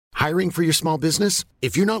Hiring for your small business?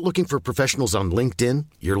 If you're not looking for professionals on LinkedIn,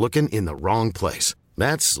 you're looking in the wrong place.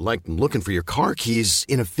 That's like looking for your car keys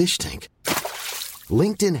in a fish tank.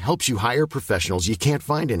 LinkedIn helps you hire professionals you can't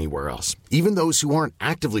find anywhere else, even those who aren't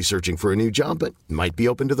actively searching for a new job but might be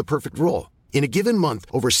open to the perfect role. In a given month,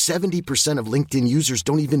 over 70% of LinkedIn users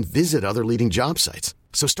don't even visit other leading job sites.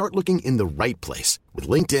 So start looking in the right place. With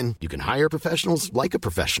LinkedIn, you can hire professionals like a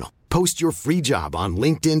professional. Post your free job on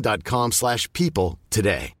linkedin.com/people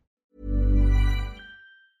today.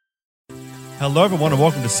 Hello everyone and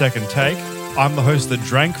welcome to Second Take. I'm the host that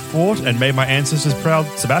drank, fought and made my ancestors proud,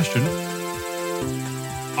 Sebastian.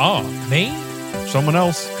 Oh, me? Someone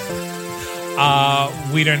else.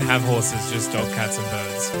 We don't have horses, just dog, cats and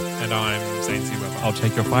birds. And I'm Zane C. Weber. I'll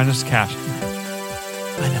take your finest cat.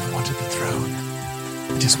 I never wanted the throne.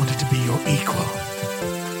 I just wanted to be your equal.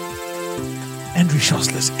 Andrew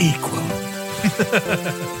Schossler's equal.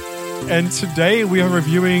 And today we are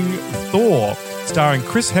reviewing Thor, starring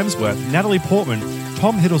Chris Hemsworth, Natalie Portman,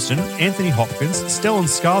 Tom Hiddleston, Anthony Hopkins, Stellan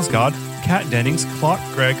Skarsgård, Kat Dennings, Clark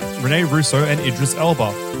Gregg, Rene Russo, and Idris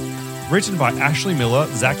Elba. Written by Ashley Miller,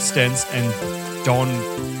 Zach Stentz, and Don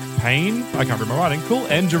Payne. I can't read my writing. Cool.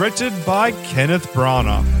 And directed by Kenneth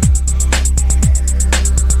Branagh.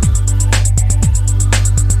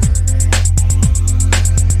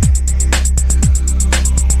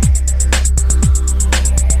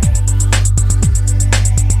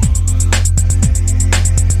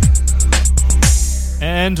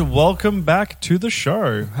 And welcome back to the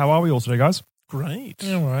show. How are we all today, guys? Great.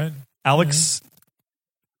 All right. Alex.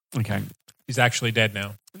 Okay. He's actually dead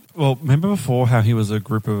now. Well, remember before how he was a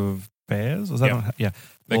group of bears? Was that Yeah. not? Yeah.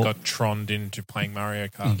 They Well, got troned into playing Mario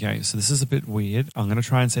Kart. Okay, so this is a bit weird. I'm going to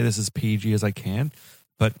try and say this as PG as I can,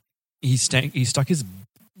 but he stuck his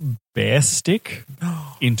bear stick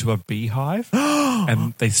into a beehive,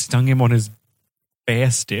 and they stung him on his bear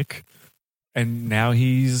stick, and now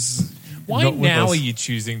he's Why not with now us. are you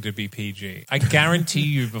choosing to be PG? I guarantee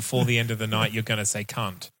you before the end of the night you're going to say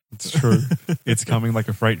cunt. It's true. It's coming like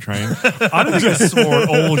a freight train. I don't think I swore at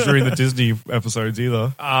all during the Disney episodes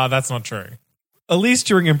either. That's not true. At least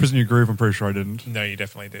during Emperor's New Groove, I'm pretty sure I didn't. No, you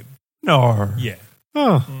definitely did. No. Yeah.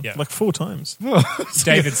 Oh, Yeah. Like 4 times.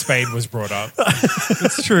 David Spade was brought up.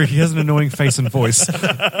 it's true. He has an annoying face and voice.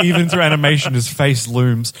 Even through animation, his face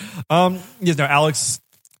looms. Yes, no, Alex,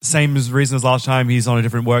 same as reason as last time. He's on a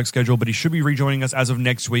different work schedule, but he should be rejoining us as of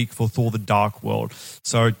next week for Thor: The Dark World.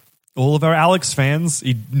 So all of our Alex fans,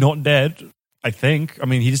 he's not dead, I think. I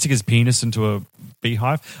mean, he just took his penis into a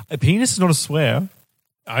beehive. A penis is not a swear.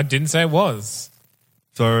 I didn't say it was.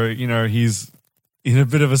 So, he's in a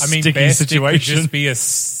bit of a sticky bear stick situation. could just be a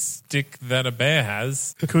stick that a bear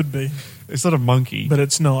has. It could be, It's not a monkey. but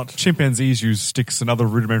it's not. Chimpanzees use sticks and other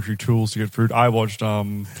rudimentary tools to get food. I watched, what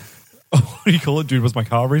do you call it? Dude, was my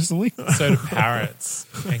car recently? So do parrots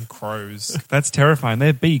and crows. That's terrifying.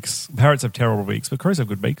 They're beaks. Parrots have terrible beaks, but crows have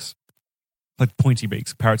good beaks. Like pointy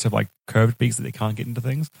beaks. Parrots have like curved beaks that they can't get into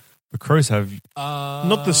things. But crows have...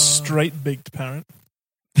 Not the straight-beaked parrot.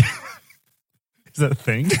 Is that a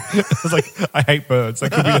thing? It's like, I hate birds.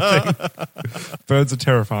 That could be a thing. Birds are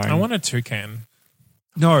terrifying. I want a toucan.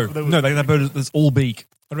 No, that bird is all beak.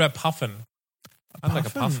 What about puffin? I'd like a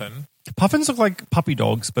puffin. Puffins look like puppy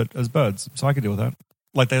dogs, but as birds. So I could deal with that.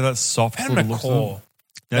 Like they're that soft And sort a of look. macaw.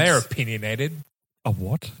 They're opinionated. A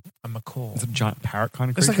what? A macaw. It's a giant parrot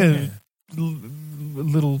kind of It's creature. like a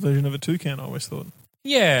little version of a toucan, I always thought.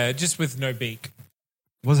 Yeah, just with no beak.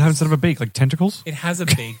 What does it have instead of a beak? Like tentacles? It has a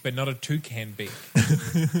beak, but not a toucan beak.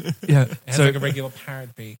 Yeah. It has So like a regular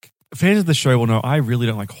parrot beak. fans of the show will know I really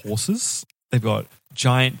don't like horses. They've got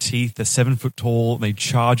giant teeth. They're 7 foot tall. They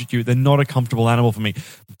charge at you. They're not a comfortable animal for me.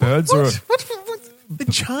 Birds are... What? They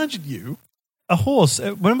charged you? A horse.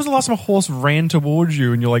 When was the last time a horse ran towards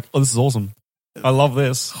you and you're like, oh, this is awesome. I love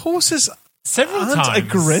this. Horses Several aren't times.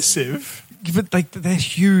 aggressive. But like they're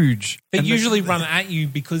huge. They And usually run at you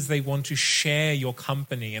because they want to share your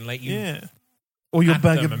company and let you Yeah. Or your pat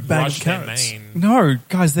bag them of and bag brush of their carrots. mane. No,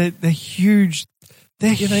 guys, they're huge.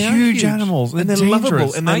 They're Yeah, they are huge huge. animals. And They're they're lovable.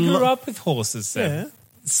 dangerous. And I they grew up with horses, Seb. Yeah.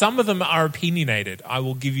 Some of them are opinionated. I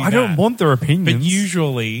will give you I that. don't want their opinions. But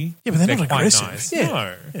usually, Yeah, but they're not quite aggressive. nice. Yeah.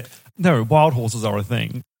 No. Yeah. No, wild horses are a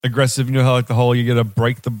thing. Aggressive, you know how like the whole you got to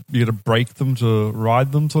break them to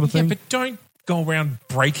ride them sort of Yeah, thing. but don't go around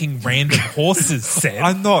breaking random horses, Seb.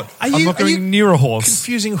 I'm not. I'm you- not are you going near a horse.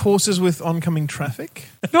 Confusing horses with oncoming traffic?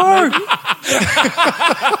 No.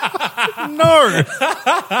 No.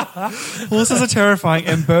 Horses are terrifying,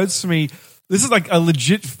 and birds to me, this is like a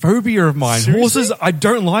legit phobia of mine. Seriously? Horses, I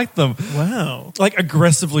don't like them. Wow. Like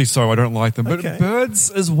aggressively so, I don't like them. But Okay. birds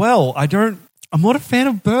as well. I'm not a fan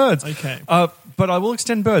of birds. Okay. but I will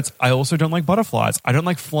extend birds. I also don't like butterflies. I don't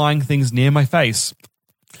like flying things near my face.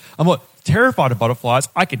 I'm not terrified of butterflies.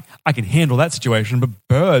 I can handle that situation, but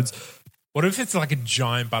birds, What if it's like a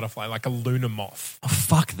giant butterfly, like a lunar moth? oh,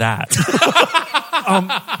 fuck that.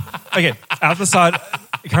 Okay, out the side.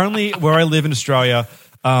 Currently, where I live in Australia,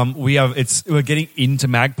 we're getting into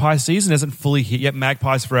magpie season. It hasn't fully hit yet.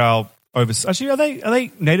 Magpies for our overseas. Actually, are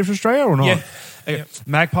they native to Australia or not? Yeah. Okay. Yeah.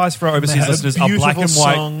 Magpies for our overseas listeners are black and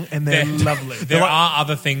white. Song and they're lovely. There are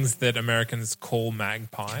other things that Americans call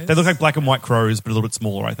magpies. They look like black and white crows, but a little bit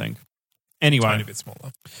smaller, I think. Anyway, tiny bit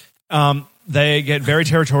smaller. they get very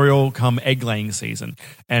territorial come egg laying season.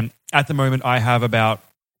 And at the moment, I have about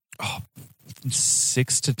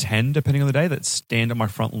 6 to 10, depending on the day, that stand on my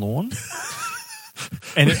front lawn.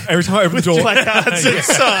 And every time I open the door, Placards and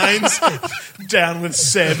signs. Down with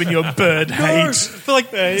Seb and your bird hate. but like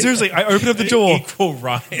seriously, I open up the door. Equal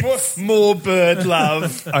rights. More bird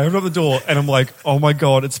love. I open up the door and I'm like, oh my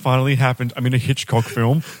God, it's finally happened. I'm in a Hitchcock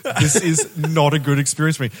film. This is not a good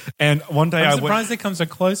experience for me. And one day I'm I surprised went. they come so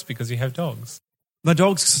close because you have dogs. My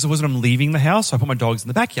dogs, so it wasn't I'm leaving the house, so I put my dogs in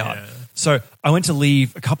the backyard. Yeah. So I went to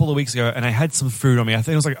leave a couple of weeks ago and I had some food on me. I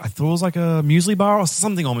thought it was like a muesli bar or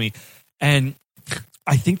something on me. And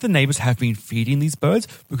I think the neighbors have been feeding these birds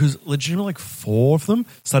because legitimately like 4 of them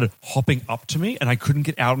started hopping up to me and I couldn't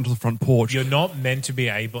get out onto the front porch. You're not meant to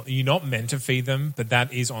feed them, but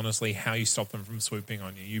that is honestly how you stop them from swooping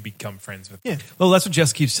on you. You become friends with them. Well, that's what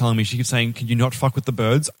Jess keeps telling me. She keeps saying, can you not fuck with the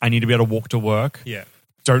birds? I need to be able to walk to work. Yeah.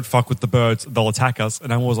 Don't fuck with the birds. They'll attack us.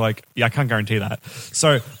 And I was like, yeah, I can't guarantee that.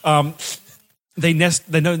 So they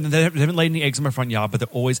nest. They haven't laid any eggs in my front yard, but they're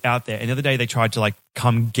always out there. And the other day they tried to like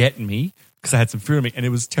come get me because I had some food on me, and it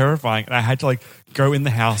was terrifying. And I had to like go in the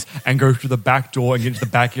house and go through the back door and get into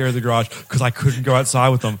the back area of the garage because I couldn't go outside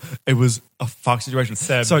with them. It was a fuck situation.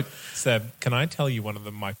 Seb, can I tell you one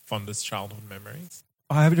of my fondest childhood memories?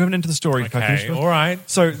 I haven't into the story. Can I finish Okay, first? all right.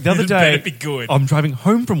 So the other It day, better be good. I'm driving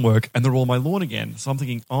home from work and they're all on my lawn again. So I'm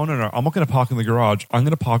thinking, oh no, I'm not going to park in the garage. I'm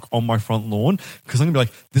going to park on my front lawn because I'm going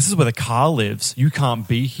to be like, this is where the car lives. You can't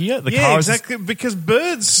be here. The car is exactly. Because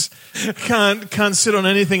birds can't sit on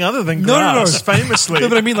anything other than No. grass. Famously, No,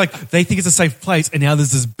 but I mean, like, they think it's a safe place, and now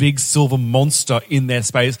there's this big silver monster in their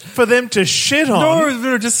space. for them to shit on.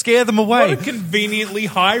 No, just scare them away. What a conveniently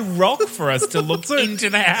high rock for us to look into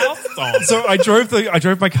the house on. So I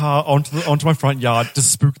drove my car onto my front yard to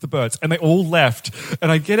spook the birds, and they all left.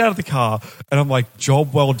 And I get out of the car, and I'm like,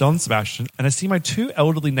 "Job well done, Sebastian." And I see my 2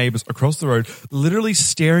 elderly neighbors across the road, literally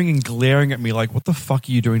staring and glaring at me, like, "What the fuck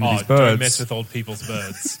are you doing to these birds?" Don't mess with old people's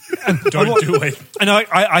birds. Don't do it. And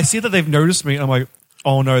I see that they've noticed me, and I'm like,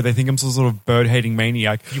 oh no, they think I'm some sort of bird-hating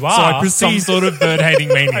maniac. You So are I proceed, some sort of bird-hating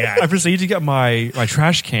maniac. I proceed to get my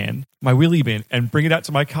trash can, my wheelie bin, and bring it out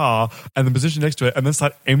to my car and then position next to it and then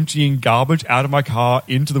start emptying garbage out of my car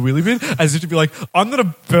into the wheelie bin as if to be like, I'm not a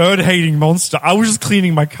bird-hating monster. I was just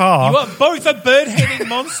cleaning my car. You are both a bird-hating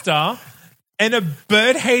monster and a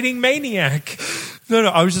bird-hating maniac. No,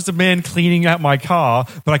 I was just a man cleaning out my car,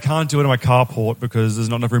 but I can't do it in my carport because there's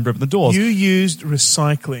not enough room to open the doors. You used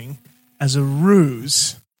recycling as a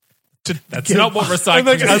ruse to That's get- not what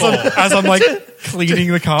recycling is as, for. as I'm like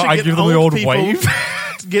cleaning the car, to I get give them the old people- wave.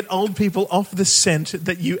 to get old people off the scent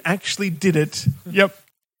that you actually did it. Yep.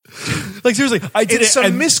 Like seriously, I did It's it. a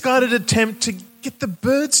and- misguided attempt to get the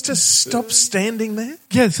birds to stop standing there.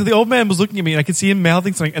 Yeah, so the old man was looking at me and I could see him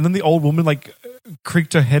mouthing something, and then the old woman like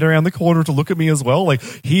creaked her head around the corner to look at me as well. Like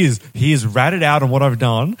he is ratted out on what I've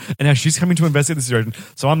done, and now she's coming to investigate the situation.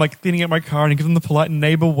 So I'm like cleaning out my car and I give them the polite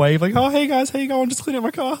neighbor wave, like, "Oh hey guys, how you going? Just cleaning out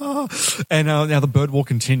my car." And now the bird walk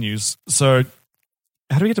continues. So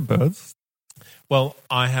how do we get to birds? Well,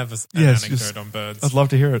 I have an Yes, anecdote just- on birds. I'd love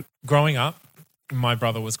to hear it. Growing up, my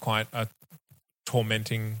brother was quite a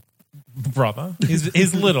tormenting brother.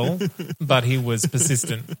 He's little, but he was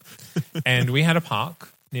persistent. And we had a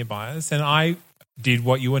park nearby us, and I did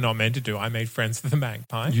what you were not meant to do. I made friends with the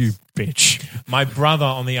magpies. You bitch. My brother,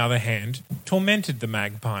 on the other hand, tormented the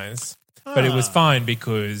magpies. But it was fine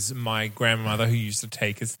because my grandmother, who used to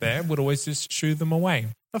take us there, would always just shoo them away.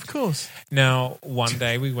 Of course. Now, one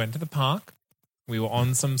day we went to the park. We were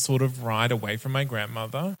on some sort of ride away from my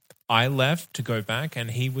grandmother. I left to go back,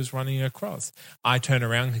 and he was running across. I turn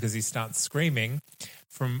around because he starts screaming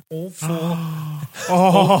from all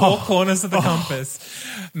four corners of the compass.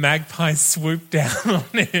 Magpies swoop down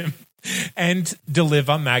on him and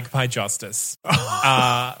deliver magpie justice.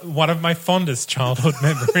 One of my fondest childhood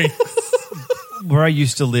memories. Where I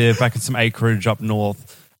used to live back in some acreage up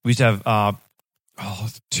north, we used to have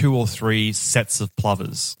 2 or 3 sets of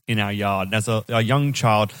plovers in our yard. And as a young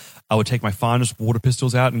child, I would take my finest water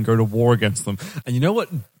pistols out and go to war against them. And you know what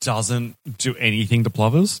doesn't do anything to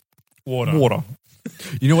plovers? Water.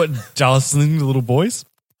 You know what does something to little boys?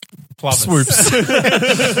 Plovers.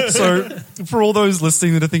 Swoops. So for all those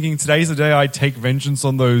listening that are thinking today's the day I take vengeance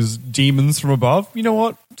on those demons from above, you know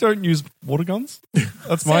what? Don't use water guns.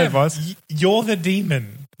 That's my Sam, advice. You're the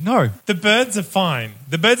demon. No. The birds are fine.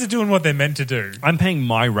 The birds are doing what they're meant to do. I'm paying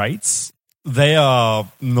my rates. They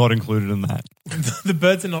are not included in that. The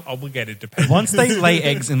birds are not obligated to pay. Once they lay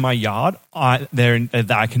eggs in my yard, I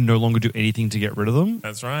can no longer do anything to get rid of them.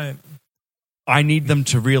 That's right. I need them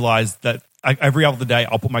to realize that every other day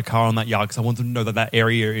I'll put my car on that yard because I want them to know that that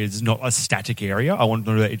area is not a static area. I want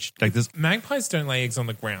them to know that it's like this. Magpies don't lay eggs on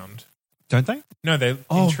the ground. Don't they? No, they're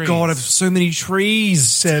Oh, in trees. God, I have so many trees.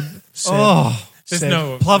 Seb, Oh, There's Seb,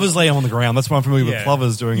 no plovers lay them on the ground. That's why I'm familiar Yeah. with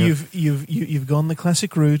plovers doing it. You've gone the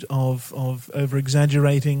classic route of over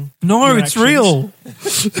exaggerating. No, it's real.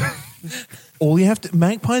 All you have to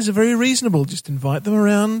magpies are very reasonable. Just invite them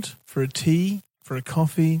around for a tea, for a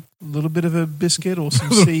coffee, a little bit of a biscuit or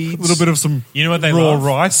some seeds, A little bit of some You know what they raw love?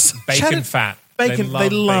 rice. Bacon Chat- fat. bacon. They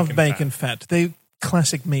love bacon fat. fat. They're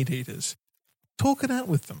classic meat eaters. Talk it out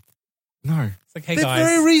with them. No. It's like, hey They're guys,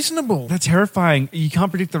 very reasonable. They're terrifying. You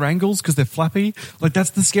can't predict their angles because they're flappy. Like,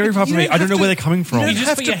 that's the scary part for You me. don't I don't have know to- where they're coming you from. you don't just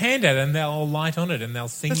have put to- your hand out and they'll light on it and they'll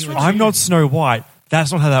sing That's you a right. I'm tune. not Snow White.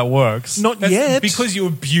 That's not how that works. Not That's yet. because you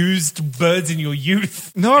abused birds in your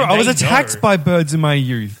youth. No, And I was they attacked know. by birds in my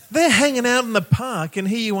youth. They're hanging out in the park, and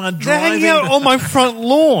here you are They're driving. hanging out on my front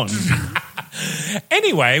lawn.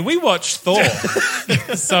 Anyway, we watched Thor.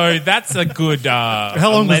 So that's a good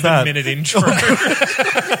How long was that? 11-minute intro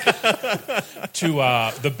to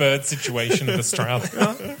the bird situation of Australia.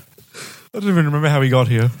 I don't even remember how we got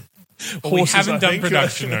here. Well, we Horses, haven't I done think.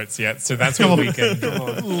 production notes yet, so that's where we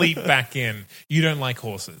can leap back in. You don't like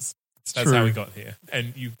horses. That's true. how we got here.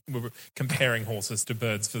 And you were comparing horses to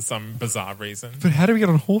birds for some bizarre reason. But how do we get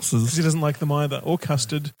on Because horses? he doesn't like them either, or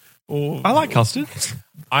custard, or I like custard.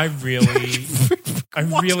 I really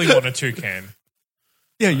want a toucan.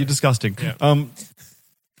 Yeah, you're disgusting. Yeah.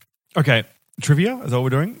 Okay, trivia. Is that what we're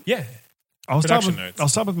doing? Yeah, I'll Production notes. I'll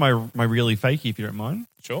start with my really fakey, if you don't mind.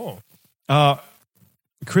 sure.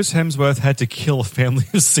 Chris Hemsworth had to kill a family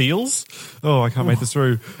of seals. Oh, I can't make this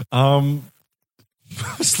through.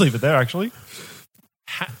 Just leave it there, actually.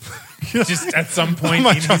 Just at some point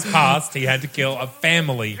in his past, he had to kill a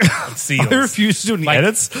family of seals. I refuse to do any Like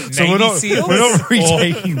edits, so Navy we're not seals?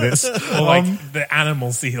 retaking this. Or like the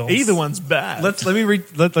animal seals. either one's bad. Let's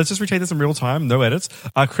just retake this in real time, no edits.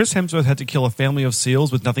 Chris Hemsworth had to kill a family of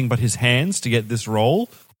seals with nothing but his hands to get this role,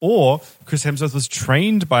 or Chris Hemsworth was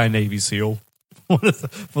trained by a Navy SEAL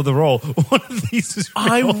for the role. One of these is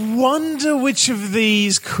real. I wonder which of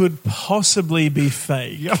these could possibly be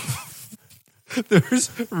fake. Yeah. There's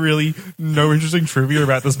really no interesting trivia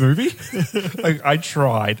about this movie. I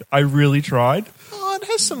tried. I really tried. Oh, it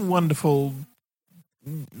has some wonderful,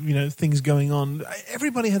 things going on.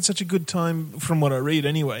 Everybody had such a good time, from what I read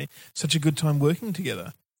anyway, such a good time working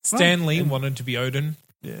together. Stan Lee wanted to be Odin,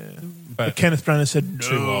 Yeah. but Kenneth Branagh said,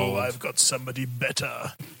 Too old. I've got somebody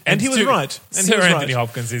better. And he was Sir- right. And Sir he was Anthony right.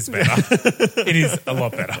 Hopkins is better. It is a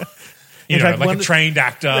lot better. You In know, fact, like one- a trained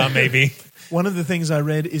actor, maybe. One of the things I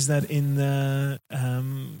read is that in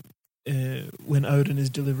when Odin is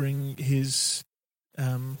delivering his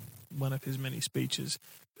one of his many speeches,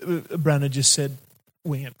 Branagh just said,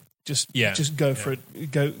 "Wing it, just go for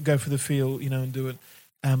it, go for the feel, and do it."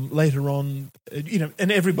 Later on,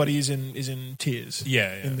 and everybody is in tears.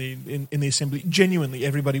 Yeah. In the assembly, genuinely,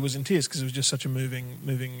 everybody was in tears because it was just such a moving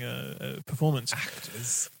performance.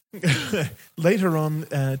 Actors. Later on,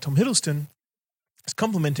 Tom Hiddleston is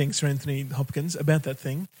complimenting Sir Anthony Hopkins about that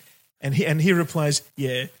thing, and he replies,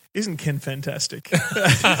 "Yeah, isn't Ken fantastic?"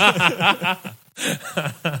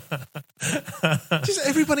 Just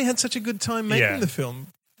everybody had such a good time making Yeah. the film.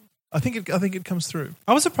 I think it comes through.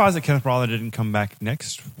 I was surprised that Kenneth Branagh didn't come back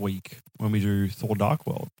next week when we do Thor: Dark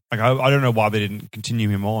World. Like, I don't know why they didn't continue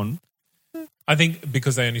him on. I think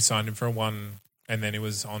because they only signed him for one, and then it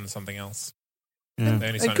was on something else. Yeah. They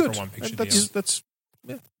only signed him for one picture deal. That's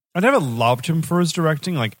I never loved him for his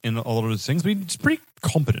directing, like in a lot of his things, but he's pretty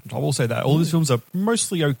competent. I will say that all his films are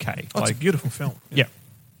mostly okay. it's a beautiful film. yeah.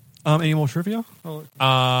 Any more trivia?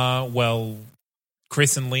 Well,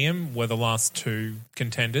 Chris and Liam were the last two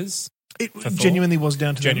contenders. It For Thor? genuinely was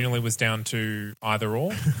down to them. Genuinely was down to either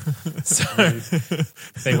or. So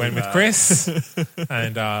they went with Chris.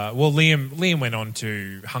 And Liam went on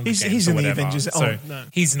to Hunger He's- Games he's or in the whatever. Avengers. So Oh, no.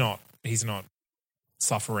 he's not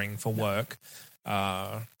suffering for work.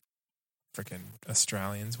 freaking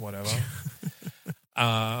Australians, whatever.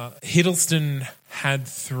 Hiddleston had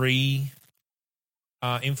 3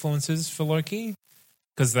 influences for Loki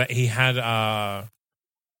because he had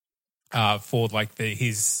for like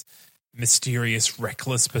his mysterious,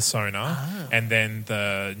 reckless persona, and then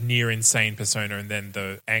the near insane persona, and then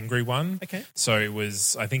the angry one. Okay. So it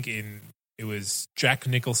was, I think, it was Jack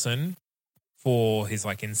Nicholson for his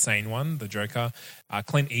like insane one, the Joker,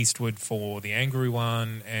 Clint Eastwood for the angry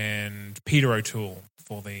one, and Peter O'Toole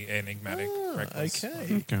for the enigmatic, reckless.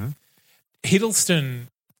 Okay. Hiddleston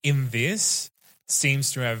in this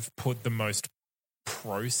seems to have put the most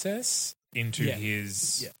process into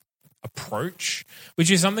his approach,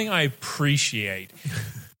 which is something I appreciate.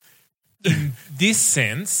 In this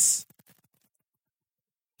sense,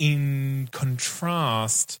 in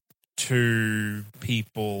contrast to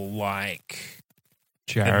people like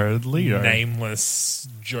Jared Leto. nameless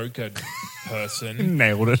Joker person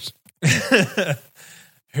Nailed it.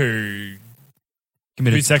 who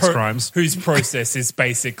Committed sex crimes. whose process is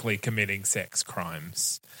basically committing sex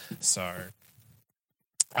crimes. So,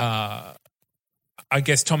 I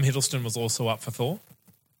guess Tom Hiddleston was also up for Thor.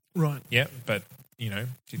 Right. Yeah, but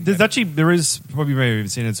didn't There is probably maybe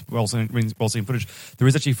you've seen it's well seen footage. There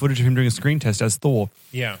is actually footage of him doing a screen test as Thor.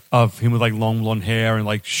 Yeah. Of him with like long blonde hair and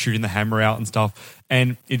like shooting the hammer out and stuff,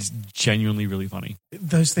 and it's genuinely really funny.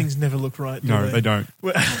 Those things never look right. No, they don't.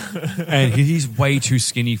 And he's way too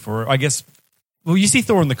skinny for it. I guess. Well, you see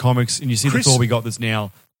Thor in the comics, and you see the Thor we got this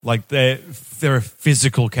now. Like they're a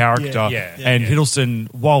physical character, and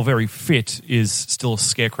Hiddleston, while very fit, is still a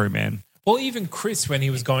scarecrow man. Well, even Chris, when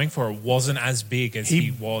he was going for it, wasn't as big as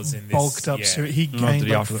he was in this. Bulked up, so he gained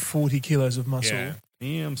like 40 kilos of muscle. Yeah.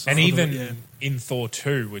 Yeah, and even in Thor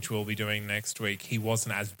 2, which we'll be doing next week, he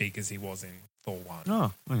wasn't as big as he was in Thor 1.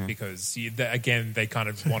 Oh, okay. Because, again, they kind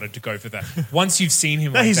of wanted to go for that. Once you've seen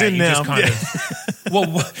him like he's that, in you now. just kind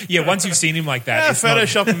of... once you've seen him like that... it's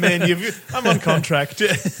Photoshop him, man. I'm on contract.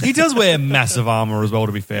 He does wear massive armor as well,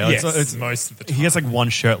 to be fair. Yes, it's most of the time. He gets like one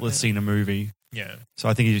shirtless scene a movie. Yeah. So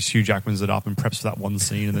I think he just Hugh Jackman's it up and preps for that one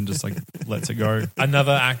scene and then just like lets it go.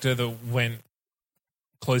 Another actor that went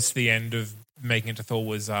close to the end of making it to Thor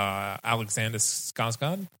was Alexander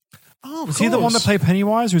Skarsgård. Oh, was he the one that played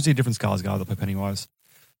Pennywise, or is he a different Skarsgård that played Pennywise?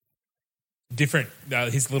 Different.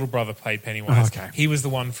 His little brother played Pennywise. Oh, okay. He was the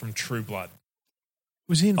one from True Blood.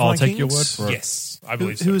 Was he in I'll Vikings? take your word for it. Yes, I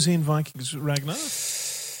believe so. Who was he in Vikings? Ragnar?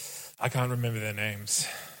 I can't remember their names.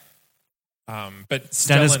 But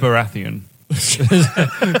Stannis Baratheon. Did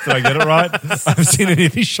I get it right? I haven't seen any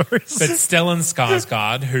of these shows. But Stellan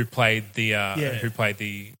Skarsgård, who played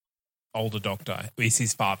the older Doctor, is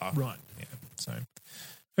his father. Right. Yeah. So,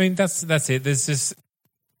 I mean, that's it.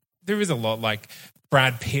 There is a lot. Like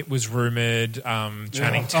Brad Pitt was rumored.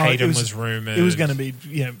 Channing Tatum was rumored. It was going to be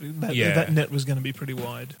that net was going to be pretty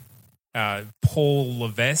wide. Paul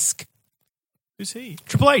Levesque. Who's he?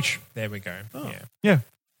 Triple H. There we go. Oh. Yeah.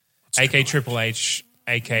 A.K. Triple H,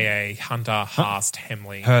 a.k.a. Hunter Hurst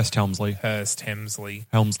Helmsley.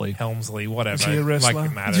 Helmsley, whatever. Is he a wrestler? Like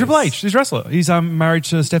it matters. Triple H. He's a wrestler. He's married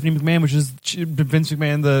to Stephanie McMahon, which is Vince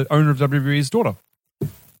McMahon, the owner of WWE's daughter.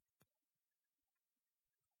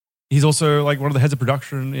 He's also like one of the heads of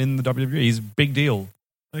production in the WWE. He's a big deal.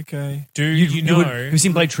 Okay. Do you know? Have you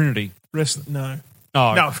seen Blade Trinity? No.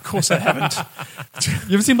 Oh. No, of course I haven't.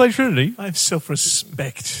 You ever seen Blade Trinity? I have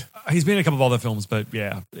self-respect. He's been in a couple of other films, but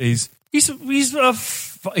yeah, he's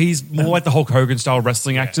more like the Hulk Hogan style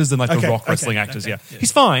wrestling actors than like the Rock wrestling actors. Yeah,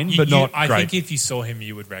 he's fine, but not great. I think if you saw him,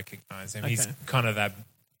 you would recognize him. He's kind of that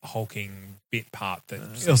hulking bit part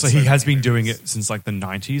that. Also, he has been doing it since like the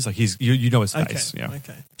 90s. Like you know his face. Yeah.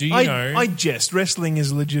 Okay. Do you know? I jest. Wrestling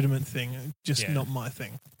is a legitimate thing, just not my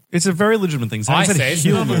thing. It's a very legitimate thing. I say it's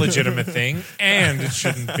not a legitimate thing, and it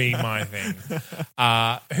shouldn't be my thing.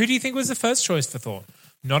 Who do you think was the first choice for Thor?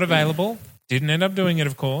 Not available. Didn't end up doing it,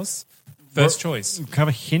 of course. First choice. Can I have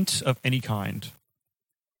a hint of any kind?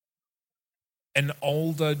 An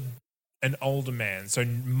older man, so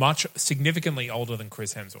significantly older than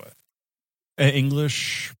Chris Hemsworth.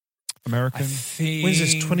 English, American. When's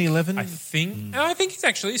this? 2011. I think. I think he's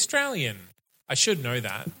actually Australian. I should know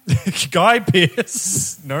that. Guy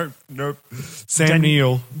Pearce. Nope. Sam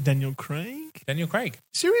Neill. Daniel Craig.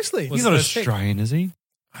 Seriously, he's not Australian, is he?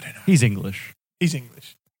 I don't know. He's English. He's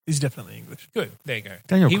English. He's definitely English. Good. There you go.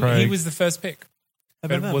 Daniel Craig. He was the first pick.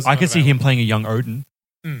 I could see him playing a young Odin.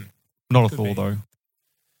 Not a Thor, though.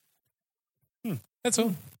 That's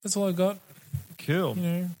all. That's all I got. Cool.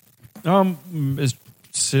 You know. Is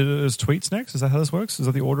tweets next? Is that how this works? Is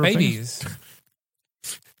that the order of Babies. things?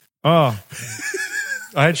 Oh.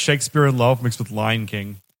 I had Shakespeare in Love mixed with Lion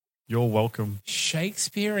King. You're welcome.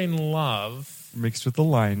 Shakespeare in Love. Mixed with The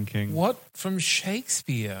Lion King. What from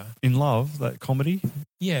Shakespeare? In Love, that comedy?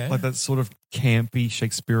 Yeah. Like that sort of campy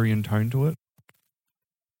Shakespearean tone to it.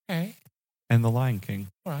 Okay. And The Lion King.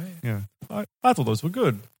 Right. Yeah. I thought those were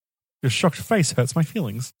good. Your shocked face hurts my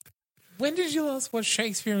feelings. When did you last watch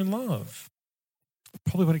Shakespeare in Love?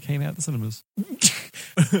 Probably when it came out in the cinemas.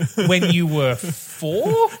 When you were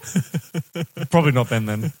 4? Probably not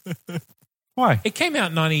then. Why? It came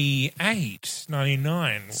out 98,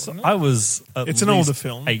 99. So Wasn't it? I was It's an older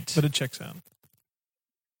film, 8. but it checks out.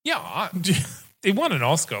 Yeah. It won an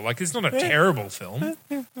Oscar. Like, it's not a terrible film.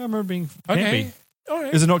 Yeah, I remember being Okay. campy. All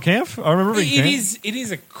right. Is it not camp? I remember being camp. It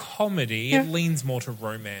is a comedy. Yeah. It leans more to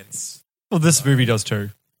romance, Well, this movie does too.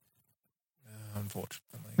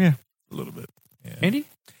 unfortunately. Yeah. A little bit. Yeah. Andy?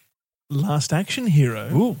 Last Action Hero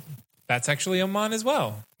Ooh. That's actually on mine as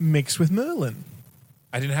well. mixed with Merlin.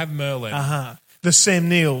 I didn't have Merlin. The Sam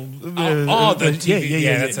Neill. the TV.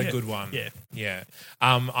 yeah, That's yeah. a good one. Yeah. Yeah.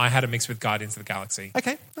 I had a mix with Guardians of the Galaxy.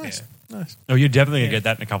 Okay, nice. Nice. Oh, you're definitely going to get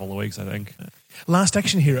that in a couple of weeks, I think. Last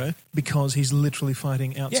Action Hero, because he's literally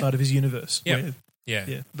fighting outside of his universe. Yeah. where,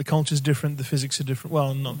 Yeah. the culture's different, the physics are different.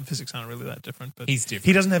 Well, not the physics aren't really that different, but He's different.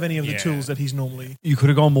 he doesn't have any of the Yeah. tools that he's normally. You could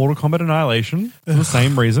have gone Mortal Kombat Annihilation for the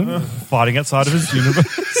same reason, fighting outside of his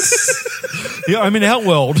universe. Yeah, I mean,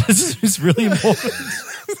 Outworld is really important.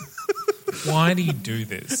 Why do you do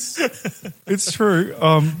this? It's true.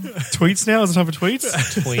 Tweets now? Is it time for tweets?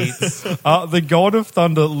 Tweets. The God of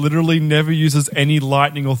Thunder literally never uses any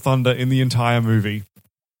lightning or thunder in the entire movie.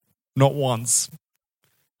 Not once.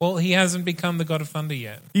 Well, he hasn't become the God of Thunder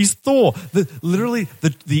yet. He's Thor.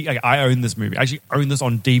 I own this movie. I actually own this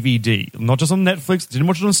on DVD, not just on Netflix. Didn't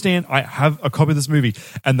watch it on Stan. I have a copy of this movie,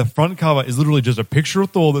 and the front cover is literally just a picture of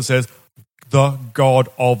Thor that says, "The God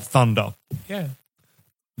of Thunder." Yeah.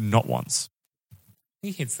 Not once. He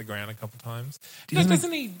hits the ground a couple times. Doesn't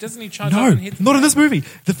Doesn't he charge No, up and hit the not in ground? this movie.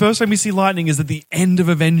 The first time we see lightning is at the end of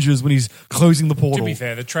Avengers when he's closing the portal. To be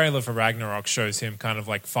fair, the trailer for Ragnarok shows him kind of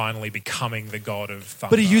like finally becoming the God of Thunder.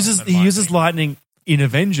 But he uses and lightning in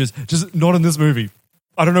Avengers, just not in this movie.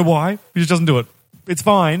 I don't know why. He just doesn't do it. It's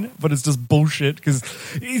fine, but it's just bullshit because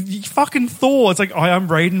fucking Thor. It's like, I'm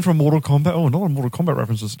Raiden from Mortal Kombat. Oh, not a Mortal Kombat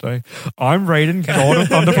references today. I'm Raiden, God of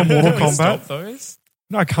Thunder from Mortal Can we Kombat. Stop those.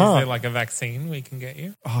 No, I Is can't. there like a vaccine we can get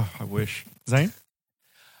you? Oh, I wish. Zane?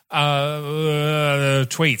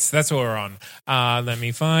 Tweets. That's what we're on. Let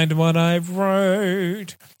me find what I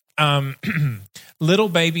wrote. Little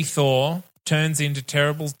baby Thor turns into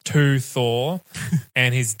Terrible 2 Thor,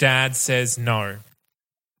 and his dad says no.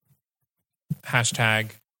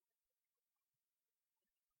 Hashtag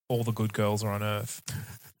all the good girls are on Earth.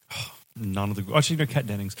 None of the... Actually, no, Kat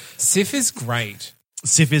Dennings. Sif is great.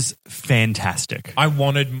 Sif is fantastic. I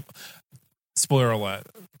wanted... Spoiler alert.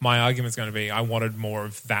 My argument's going to be I wanted more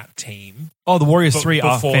of that team. Oh, the Warriors But 3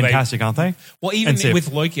 are before fantastic, aren't they? Well, even And Sif.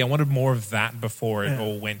 with Loki, I wanted more of that before it Yeah.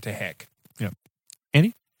 all went to heck. Yeah.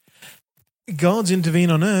 Andy? Gods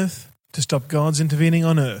intervene on Earth to stop gods intervening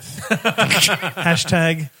on Earth.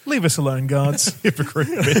 Hashtag leave us alone, gods. Hypocrite.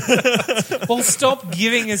 Well, stop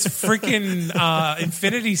giving us freaking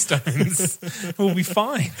Infinity Stones. We'll be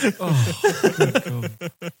fine.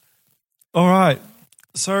 All right.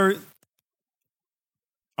 So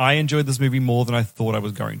I enjoyed this movie more than I thought I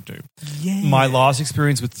was going to. Yeah. My last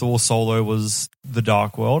experience with Thor Solo was The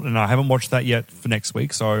Dark World, and I haven't watched that yet for next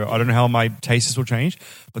week, so I don't know how my tastes will change.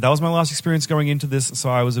 But that was my last experience going into this, so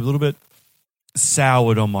I was a little bit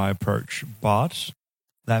soured on my approach. But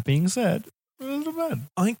that being said, it was not bad.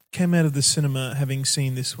 I came out of the cinema having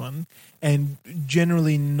seen this one and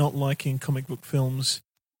generally not liking comic book films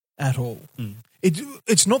at all. Mm.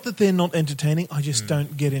 It's not that they're not entertaining. I just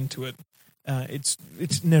don't get into it.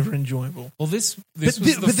 It's never enjoyable. Well, this But was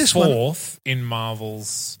thi- the but this one- fourth in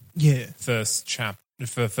Marvel's Yeah. first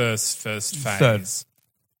phase.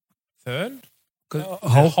 Third?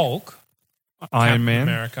 Hulk. Iron Captain Man.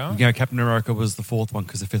 America. Yeah, Captain America was the fourth one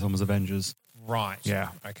because the fifth one was Avengers. Right. Yeah.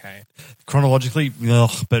 Okay. Chronologically,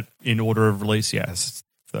 but in order of release, yes,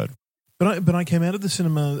 third. But I came out of the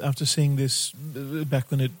cinema after seeing this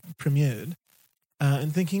back when it premiered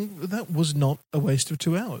and thinking that was not a waste of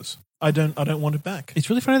 2 hours. I don't want it back. It's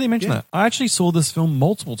really funny that you mentioned that. I actually saw this film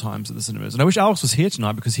multiple times at the cinemas, and I wish Alex was here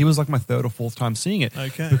tonight because he was like my third or fourth time seeing it.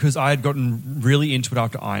 Okay. Because I had gotten really into it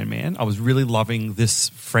after Iron Man. I was really loving this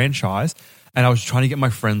franchise, and I was trying to get my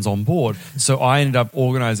friends on board. So I ended up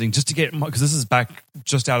organizing just to get because this is back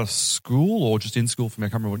just out of school or just in school for me. I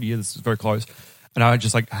can't remember what year. This is very close. And I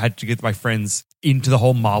just had to get my friends into the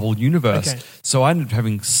whole Marvel universe. Okay. So I ended up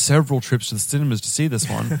having several trips to the cinemas to see this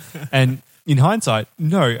one. And in hindsight,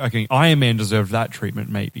 no, okay, Iron Man deserved that treatment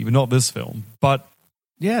maybe, but not this film. But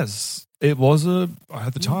yes, it was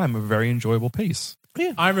at the time, a very enjoyable piece.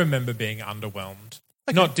 Yeah. I remember being underwhelmed.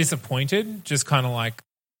 Okay. Not disappointed, just kind of like...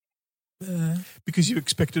 Because you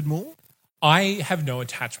expected more? I have no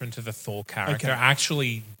attachment to the Thor character. Okay. I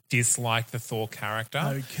actually dislike the Thor character.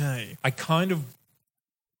 Okay. I kind of...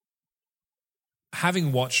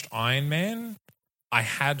 Having watched Iron Man, I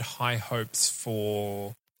had high hopes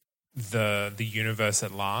for the universe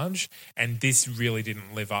at large, and this really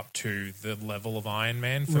didn't live up to the level of Iron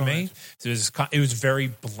Man for me. So it was very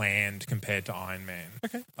bland compared to Iron Man.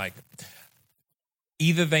 Okay. Like,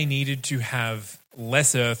 either they needed to have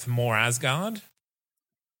less Earth, more Asgard,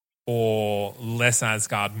 or less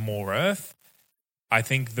Asgard, more Earth. I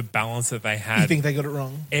think the balance that they had... You think they got it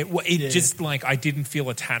wrong? It just, like, I didn't feel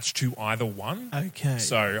attached to either one. Okay.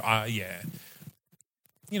 So, yeah.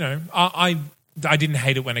 You know, I didn't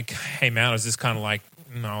hate it when it came out. I was just kind of like,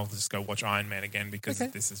 no, I'll just go watch Iron Man again because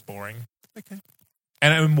this is boring. Okay.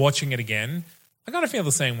 And I'm watching it again. I kind of feel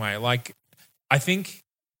the same way. Like, I think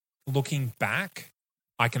looking back,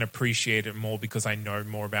 I can appreciate it more because I know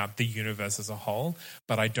more about the universe as a whole,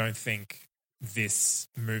 but I don't think this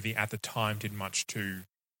movie at the time did much to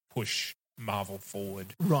push Marvel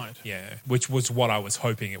forward. Right. Yeah, which was what I was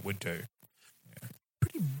hoping it would do. Yeah.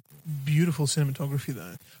 Pretty beautiful cinematography,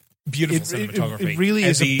 though. Beautiful cinematography. It really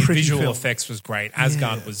and is the a pretty visual film. effects was great.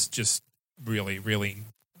 Asgard was just really, really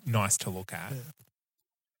nice to look at.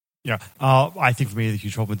 Yeah. I think for me, the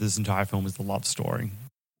huge problem with this entire film is the love story.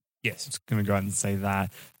 Yes. I'm just going to go ahead and say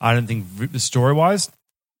that. I don't think story-wise,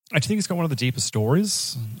 I think it's got one of the deepest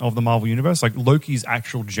stories of the Marvel Universe. Like Loki's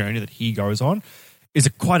actual journey that he goes on is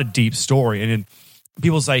quite a deep story. And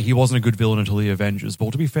people say he wasn't a good villain until the Avengers.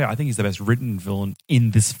 But to be fair, I think he's the best written villain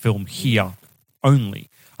in this film here only.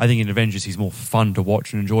 I think in Avengers he's more fun to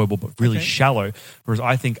watch and enjoyable, but really shallow. Whereas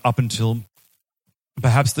I think up until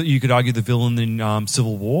perhaps that you could argue the villain in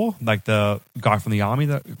Civil War, like the guy from the army,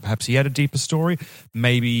 that perhaps he had a deeper story.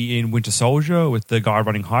 Maybe in Winter Soldier with the guy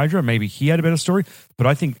running Hydra, maybe he had a better story. But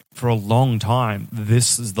I think for a long time,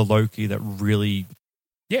 this is the Loki that really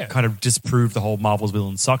kind of disproved the whole Marvel's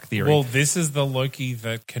villains suck theory. Well, this is the Loki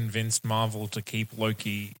that convinced Marvel to keep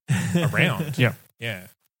Loki around. Yeah,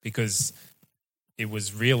 because it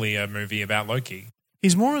was really a movie about Loki.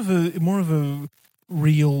 He's more of a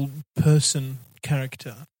real person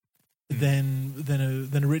character than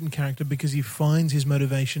a written character because he finds his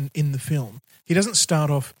motivation in the film. He doesn't start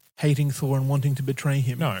off hating Thor and wanting to betray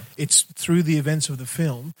him. No. It's through the events of the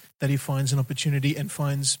film that he finds an opportunity and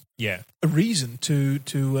finds a reason to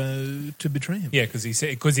betray him. Yeah, because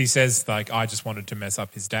he says like, I just wanted to mess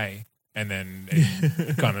up his day, and then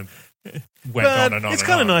it kind of went on and on. It's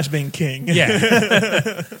kind of nice being king.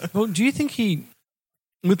 Yeah. Well, do you think he,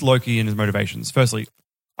 with Loki and his motivations, firstly,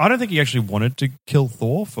 I don't think he actually wanted to kill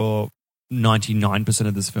Thor for 99%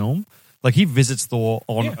 of this film. Like, he visits Thor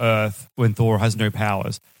on Earth when Thor has no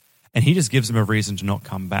powers, and he just gives him a reason to not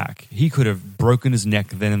come back. He could have broken his neck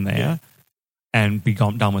then and there and be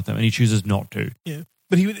done with him, and he chooses not to. Yeah.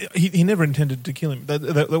 But he never intended to kill him.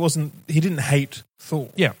 That wasn't... He didn't hate Thor.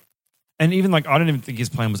 Yeah. And even, like, I don't even think his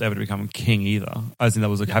plan was ever to become king either. I think that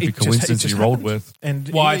was a happy coincidence he rolled with.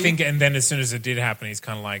 And I think, and then as soon as it did happen, he's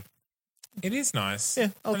kind of like, it is nice. Yeah,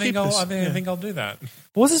 I think I'll do that.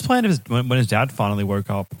 What was his plan when his dad finally woke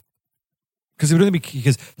up? Because it would only be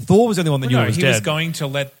because Thor was the only one that knew he was dead. He was going to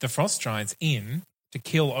let the Frost Giants in to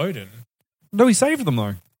kill Odin. No, he saved them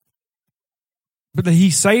though. But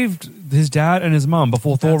he saved his dad and his mum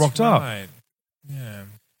before Thor rocked up. Yeah.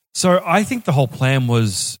 So I think the whole plan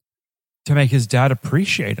was to make his dad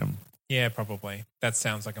appreciate him. Yeah, probably. That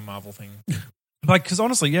sounds like a Marvel thing. Like, because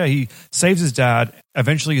honestly, he saves his dad.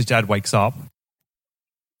 Eventually, his dad wakes up,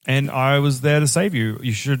 and I was there to save you.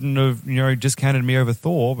 You shouldn't have, discounted me over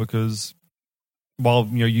Thor because while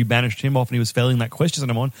you banished him off and he was failing that quest to send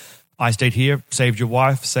him on, I stayed here, saved your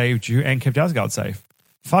wife, saved you, and kept Asgard safe.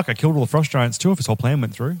 Fuck, I killed all the Frost Giants too if his whole plan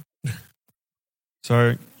went through.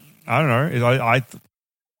 So I don't know. I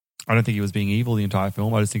don't think he was being evil the entire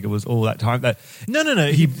film. I just think it was all that time that no.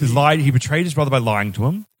 He lied. He betrayed his brother by lying to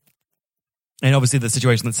him. And obviously the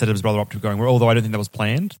situation that set his brother up to going, although I don't think that was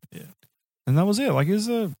planned. Yeah. And that was it. Like, he was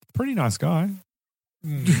a pretty nice guy.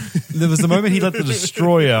 There was the moment he let the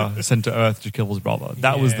Destroyer send to Earth to kill his brother.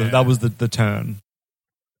 That was the turn.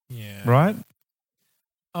 Yeah. Right?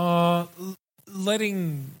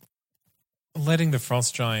 Letting the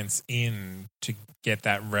Frost Giants in to get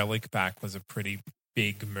that relic back was a pretty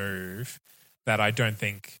big move that I don't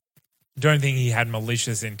think he had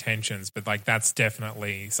malicious intentions, but like that's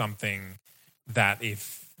definitely something that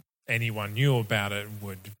if anyone knew about it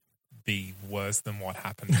would be worse than what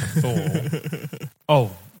happened to Thor.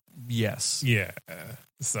 Oh, yes. Yeah.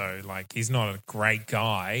 So, like, he's not a great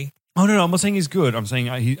guy. Oh, no, I'm not saying he's good. I'm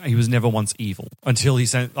saying he was never once evil until he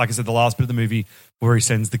sent, like I said, the last bit of the movie where he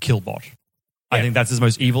sends the killbot. I think that's his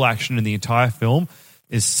most evil action in the entire film,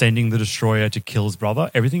 is sending the destroyer to kill his brother.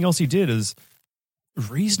 Everything else he did is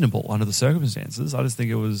reasonable under the circumstances. I just think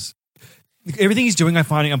it was... Everything he's doing I'm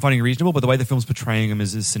finding reasonable, but the way the film's portraying him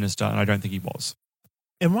is sinister, and I don't think he was.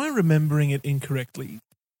 Am I remembering it incorrectly?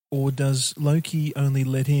 Or does Loki only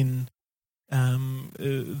let in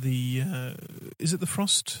is it the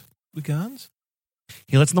Frost Guards?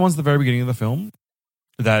 He lets in the ones at the very beginning of the film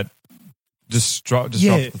that disrupt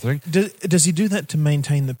the thing. Does he do that to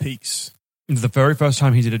maintain the peace? The very first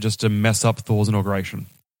time he did it just to mess up Thor's inauguration.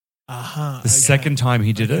 The second time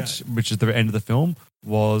he did it, which is the end of the film,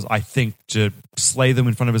 was, I think, to slay them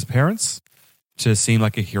in front of his parents to seem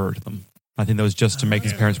like a hero to them. I think that was just to make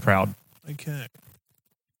his parents proud. Okay.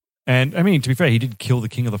 And, I mean, to be fair, he did kill the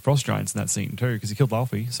king of the Frost Giants in that scene too, because he killed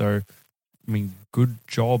Laufey. So, I mean, good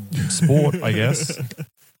job, sport, I guess.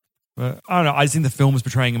 But I don't know. I just think the film was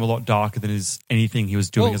portraying him a lot darker than anything he was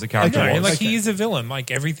doing as a character. Okay, was. like he is a villain.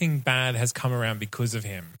 Like everything bad has come around because of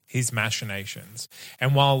him, his machinations.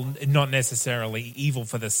 And while not necessarily evil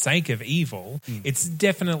for the sake of evil, it's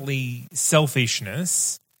definitely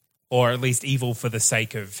selfishness, or at least evil for the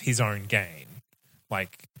sake of his own gain.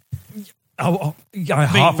 Like, I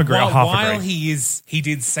half agree. While he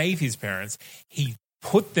did save his parents, he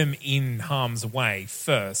put them in harm's way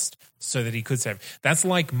first so that he could save. That's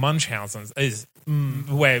like Munchausen's,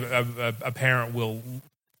 where a parent will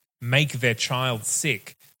make their child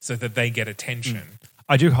sick so that they get attention.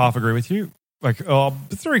 I do half agree with you. Like,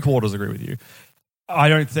 3/4 agree with you. I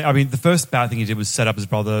don't think. I mean, the first bad thing he did was set up his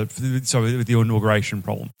brother. With the inauguration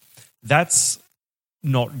problem, that's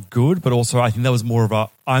not good. But also, I think that was more of a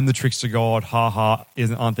 "I'm the trickster god," ha ha.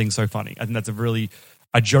 Aren't things so funny? I think that's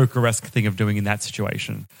a Joker-esque thing of doing in that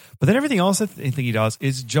situation. But then everything else I think he does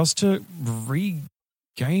is just to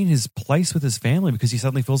regain his place with his family, because he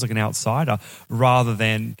suddenly feels like an outsider rather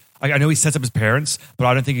than... I know he sets up his parents, but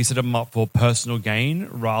I don't think he set them up for personal gain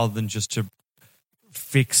rather than just to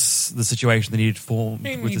fix the situation that needed formed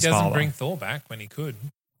with his father. He doesn't bring Thor back when he could.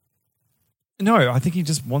 No, I think he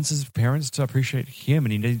just wants his parents to appreciate him,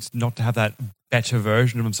 and he needs not to have that better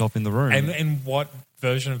version of himself in the room. And what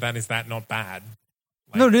version of that is that not bad?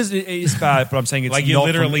 Like, no, it is bad, but I'm saying it's like you're not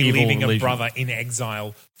literally from leaving evil a brother in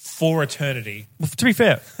exile for eternity. Well, to be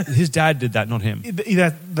fair, his dad did that, not him.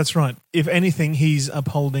 That's right. If anything, he's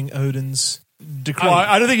upholding Odin's decree.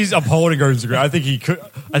 I don't think he's upholding Odin's decree. I think he could.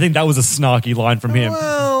 I think that was a snarky line from him.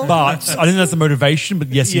 Well, but I think that's the motivation. But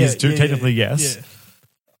yes, he is too. Technically, yes.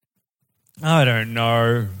 Yeah. I don't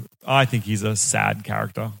know. I think he's a sad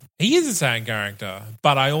character. He is a sad character,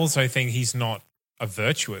 but I also think he's not a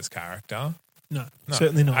virtuous character. No,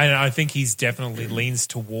 certainly not. I think he's definitely leans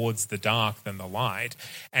towards the dark than the light.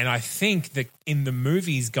 And I think that in the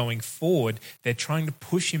movies going forward, they're trying to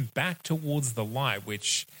push him back towards the light,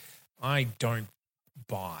 which I don't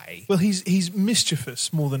buy. Well, he's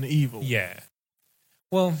mischievous more than evil. Yeah.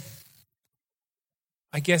 Well,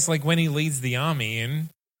 I guess like when he leads the army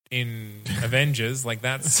in Avengers, like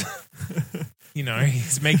that's,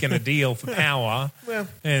 he's making a deal for power. Well,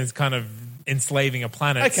 and it's kind of enslaving a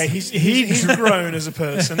planet. Okay, he's grown as a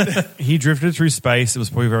person. He drifted through space. It was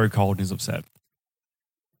probably very cold and he's upset.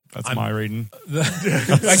 That's my reading.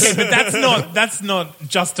 Okay, but that's not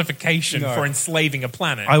justification for enslaving a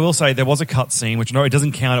planet. I will say there was a cut scene, which no, it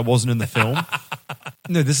doesn't count. It wasn't in the film.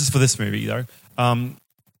 No, this is for this movie though.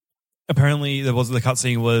 Apparently, the cut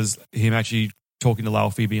scene was him actually talking to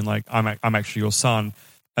Laufey, being like, "I'm actually your son,"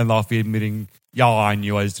 and Laufey admitting, "Yeah, I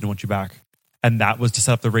knew. I just didn't want you back." And that was to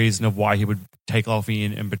set up the reason of why he would take Laufey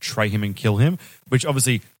in and betray him and kill him, which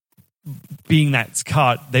obviously, being that's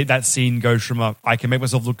cut, that scene goes from I can make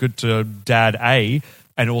myself look good to Dad A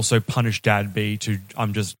and also punish Dad B to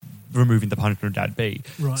I'm just removing the punishment of Dad B.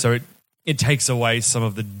 Right. So it takes away some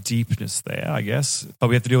of the deepness there, I guess. But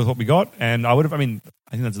we have to deal with what we got. And I think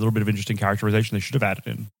that's a little bit of interesting characterization they should have added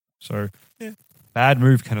in. So, yeah. Bad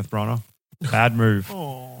move, Kenneth Branagh. Bad move.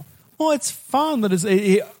 Oh. Well, it's fun that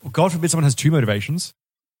God forbid someone has two motivations.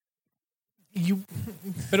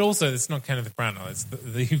 But also, it's not Kenneth Branagh. It's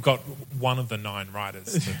you've got one of the 9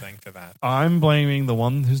 writers to thank for that. I'm blaming the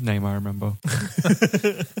one whose name I remember.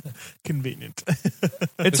 Convenient.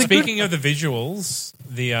 Speaking of the visuals,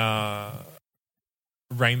 the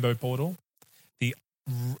Rainbow Portal, the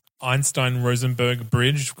Einstein-Rosenberg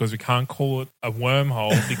Bridge, because we can't call it a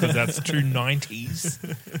wormhole because that's too 90s,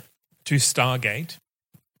 to Stargate.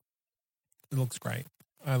 It looks great.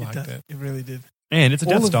 I liked it. It really did. And it's a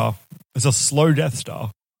All Death of- Star. It's a slow Death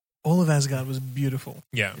Star. All of Asgard was beautiful.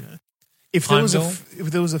 Yeah. You know. If there was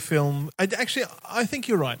Heimdall? a film, I think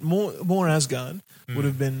you're right. More Asgard would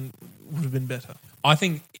have been better. I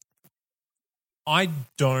think I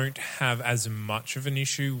don't have as much of an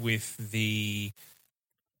issue with the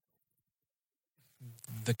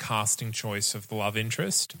casting choice of the love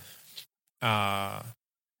interest. But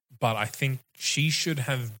I think she should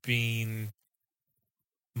have been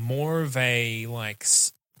more of a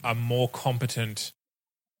more competent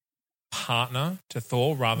partner to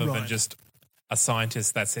Thor rather than Right. just a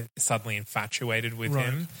scientist that's suddenly infatuated with Right.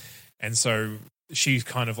 him. And so she's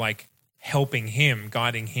kind of like helping him,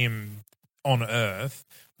 guiding him on Earth.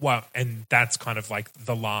 Well, and that's kind of like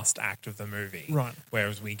the last act of the movie. Right.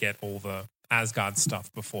 Whereas we get all the Asgard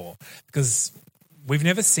stuff before. Because we've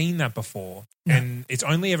never seen that before. No. And it's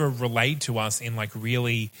only ever relayed to us in like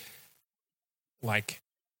really like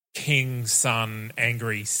king, son,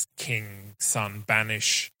 angry king, son,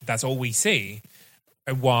 banish. That's all we see.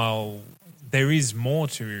 While there is more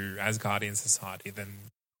to Asgardian society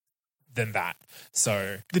than that.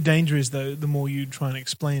 So The danger is, though, the more you try and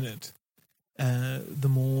explain it, the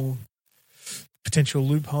more potential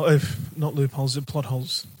not loopholes, but plot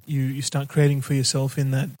holes you start creating for yourself.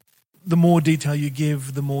 In that, the more detail you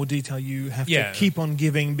give, the more detail you have Yeah. to keep on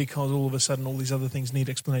giving, because all of a sudden all these other things need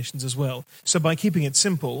explanations as well. So by keeping it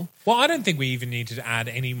simple, well, I don't think we even need to add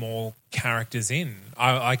any more characters in.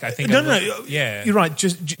 I think no, yeah, you're right.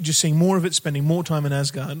 Just seeing more of it, spending more time in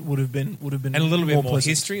Asgard would have been and a little bit more pleasant.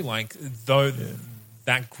 history. Like though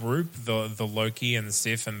that group, the Loki and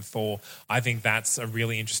Sif and Thor, I think that's a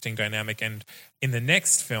really interesting dynamic. And in the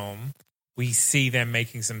next film, we see them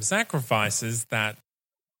making some sacrifices that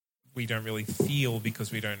we don't really feel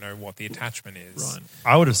because we don't know what the attachment is. Right.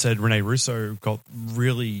 I would have said Rene Russo got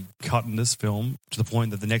really cut in this film to the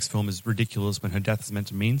point that the next film is ridiculous when her death is meant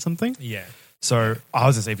to mean something. Yeah. So I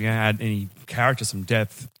was going to say, if you're going to add any character, some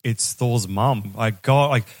depth, it's Thor's mum. Like, God,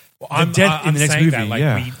 like, I'm the death in the next saying movie. that, like,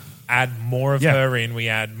 yeah. we add more of Yeah. her in, we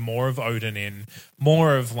add more of Odin in,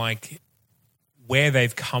 more of like where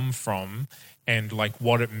they've come from and like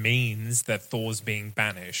what it means that Thor's being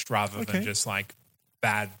banished rather than Okay. just like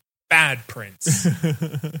bad prince.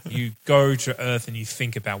 You go to Earth and you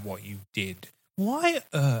think about what you did. Why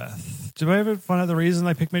Earth? Did we ever find out the reason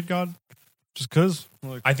they picked Midgard? Just because?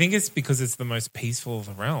 Like, I think it's because it's the most peaceful of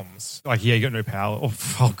the realms. yeah, you got no power.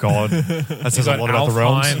 Oh God. That You've says a got lot about the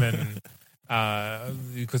realms. Alfheim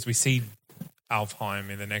and because we see Alfheim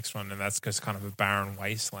in the next one, and that's just kind of a barren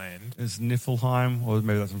wasteland. There's Niflheim, or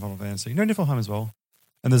maybe that's in Final Fantasy. No, Niflheim as well.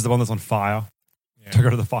 And there's the one that's on fire. Yeah. To go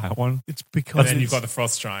to the fire one. It's And because then you've got the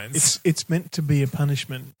frost giants. it's meant to be a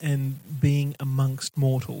punishment, and being amongst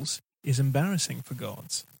mortals is embarrassing for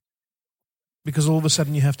gods. Because all of a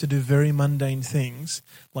sudden you have to do very mundane things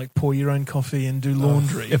like pour your own coffee and do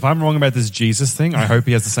laundry. If I'm wrong about this Jesus thing, I hope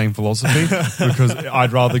he has the same philosophy because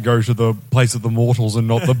I'd rather go to the place of the mortals and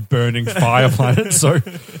not the burning fire planet. So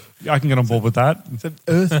I can get on board with that. So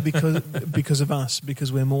Earth because of us,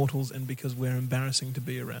 because we're mortals, and because we're embarrassing to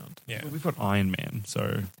be around. Yeah. We've got Iron Man,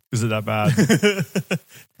 so is it that bad?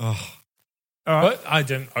 All right.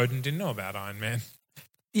 But Odin didn't know about Iron Man.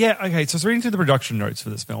 Yeah, okay. So I was reading through the production notes for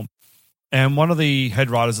this film. And one of the head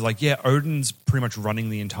writers is like, yeah, Odin's pretty much running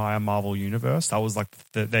the entire Marvel universe. That was like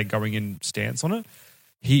their going in stance on it.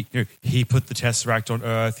 He put the Tesseract on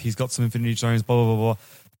Earth. He's got some Infinity Stones, blah, blah, blah, blah.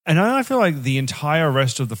 And I feel like the entire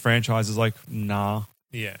rest of the franchise is like, nah.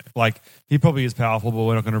 Yeah. Like, he probably is powerful, but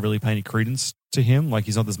we're not going to really pay any credence to him. Like,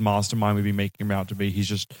 he's not this mastermind we've been making him out to be. He's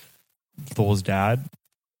just Thor's dad.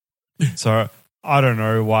 So I don't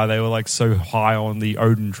know why they were like so high on the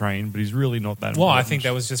Odin train, but he's really not that Well, I important. think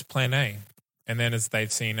that was just plan A. And then as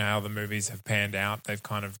they've seen how the movies have panned out, they've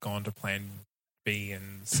kind of gone to plan B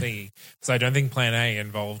and C. So I don't think plan A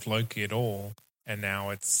involved Loki at all. And now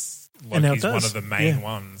it's And now it Loki's one does. of the main Yeah.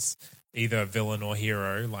 ones. Either villain or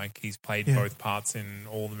hero. Like he's played Yeah. both parts in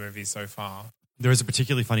all the movies so far. There is a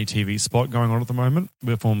particularly funny TV spot going on at the moment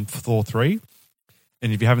from Thor 3.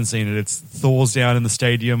 And if you haven't seen it, it's Thor's down in the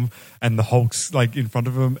stadium and the Hulk's like in front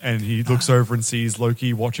of him, and he looks over and sees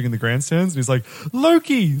Loki watching in the grandstands, and he's like,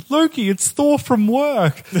 Loki, it's Thor from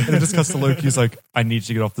work. And it just cuts to Loki. He's like, I need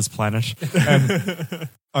to get off this planet. And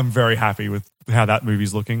I'm very happy with how that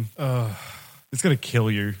movie's looking. It's going to kill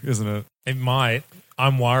you, isn't it? It might.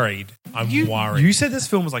 I'm worried. I'm worried. You said this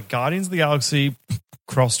film was like Guardians of the Galaxy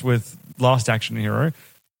crossed with Last Action Hero.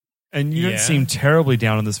 And you Yeah. don't seem terribly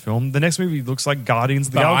down on this film. The next movie looks like Guardians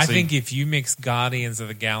of the But Galaxy. I think if you mix Guardians of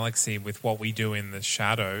the Galaxy with what we do in the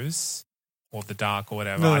shadows or the dark or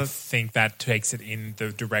whatever, No, I that's- think that takes it in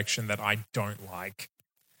the direction that I don't like.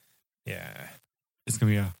 Yeah. It's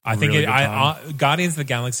going to be a I think really good time. Guardians of the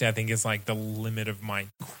Galaxy, I think, is like the limit of my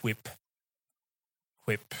quip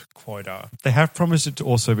quota. They have promised it to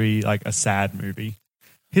also be like a sad movie.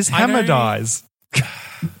 His I hammer know- dies.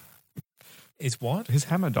 Is what? His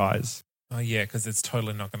hammer dies. Oh, yeah, because it's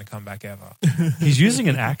totally not going to come back ever. He's using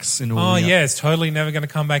an axe in all Oh, the yeah, it's totally never going to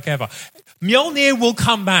come back ever. Mjolnir will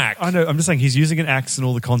come back. I know. I'm just saying he's using an axe in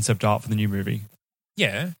all the concept art for the new movie.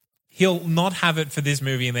 Yeah. He'll not have it for this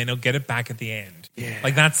movie and then he'll get it back at the end. Yeah.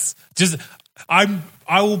 Like that's just I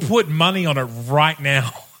will put money on it right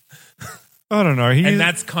now. I don't know. And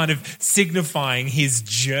that's kind of signifying his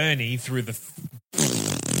journey through the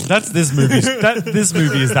That's this movie. This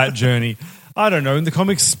movie is that journey. I don't know. In the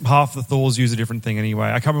comics, half the Thors use a different thing anyway.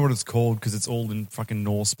 I can't remember what it's called because it's all in fucking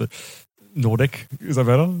Norse, but Nordic. Is that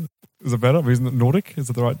better? Is it better? Isn't it Nordic? Is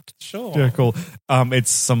it the right? Sure. Yeah, cool.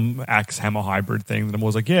 It's some axe hammer hybrid thing that I'm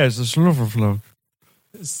always like, yeah, it's a snurfleflug.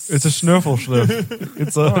 It's a snurfleflug.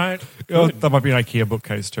 It's a. All right. Oh, that might be an IKEA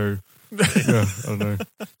bookcase too. Yeah, I don't know.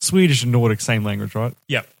 Swedish and Nordic, same language, right?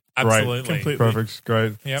 Yep. Great. Absolutely. Completely. Perfect.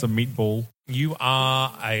 Great. Yep. It's a meatball. You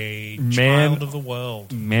are a Man- child of the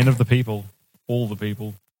world. Man of the people. All the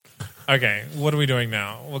people. Okay, what are we doing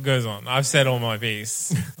now? What goes on? I've said all my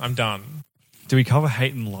piece. I'm done. Do we cover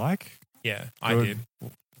hate and like? Yeah, I Good.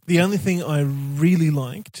 did. The only thing I really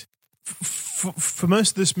liked for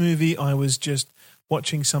most of this movie, I was just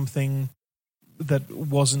watching something that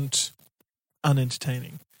wasn't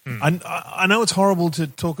unentertaining. I know it's horrible to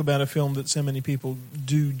talk about a film that so many people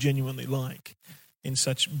do genuinely like in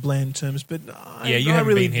such bland terms, but You I haven't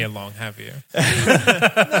really, been here long, have you?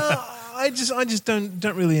 No, I just don't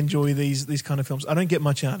really enjoy these kind of films. I don't get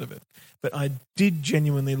much out of it, but I did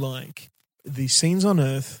genuinely like the scenes on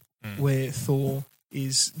Earth where Thor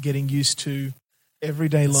is getting used to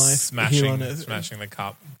everyday life here on Earth, smashing the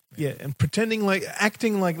cup. yeah, and pretending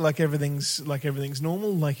acting like everything's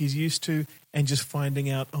normal, like he's used to, and just finding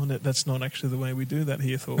out, oh no, that's not actually the way we do that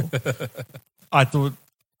here, Thor. I thought,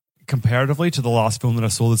 comparatively to the last film that I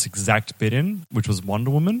saw this exact bit in, which was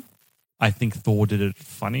Wonder Woman, I think Thor did it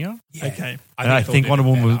funnier. Yeah. Okay, I think Thor did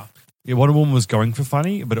Wonder it Woman better. Wonder Woman was going for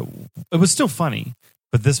funny, but it was still funny.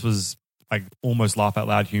 But this was like almost laugh out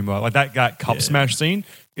loud humor. Like that cup smash scene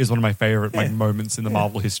is one of my favorite moments in the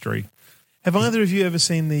Marvel history. have either of you ever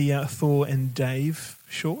seen the Thor and Dave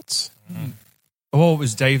shorts? Oh,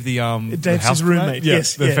 was Dave the Dave's house his roommate. Yeah,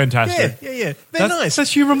 Yes, they're yeah. fantastic. Yeah. They're nice.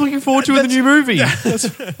 That's humor I'm looking forward to in the new movie. That's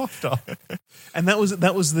fucked up. And that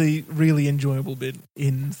was the really enjoyable bit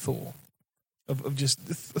in Thor, of just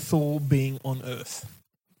Thor being on Earth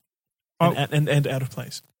and out of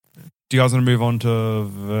place. Do you guys want to move on to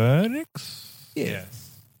verdicts? Yeah.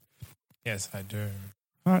 Yes, I do.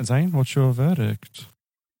 All right, Zane, what's your verdict?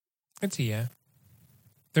 It's a yeah.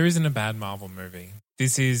 There isn't a bad Marvel movie.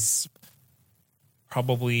 This is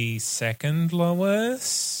probably second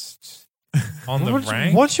lowest on the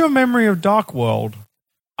rank. What's your memory of Dark World?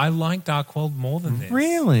 I like Dark World more than this.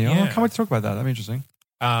 Really? Oh, I Yeah. can't wait to talk about that. That'd be interesting.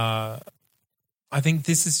 I think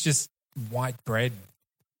this is just white bread.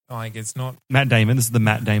 Like it's not. Matt Damon. This is the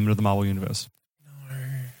Matt Damon of the Marvel Universe. No,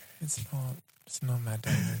 it's not. It's not Matt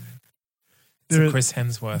Damon. There It's are- Chris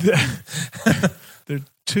Hemsworth. There are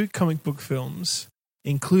 2 comic book films,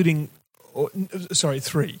 including,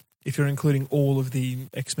 three, if you're including all of the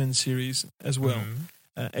X-Men series as well.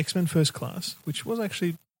 X-Men First Class, which was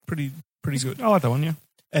actually pretty good. I like that one, yeah.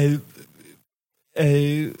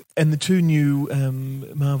 And the 2 new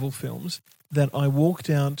Marvel films that I walked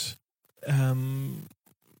out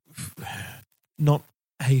not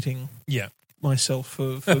hating Yeah. myself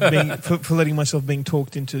for being for letting myself being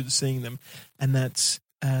talked into seeing them, and that's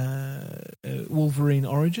Wolverine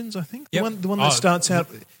Origins, I think. Yep. The one that starts out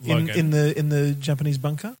in Logan. the Japanese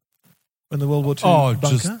bunker, in the World War II Oh,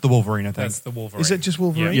 bunker. just the Wolverine, I think. That's the Wolverine. Is it just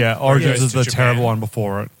Wolverine? Yeah, Origins Goes is to the Japan. terrible one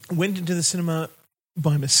before it. Went into the cinema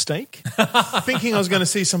by mistake, thinking I was going to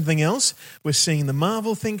see something else. We're seeing the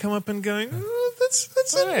Marvel thing come up and going, oh, that's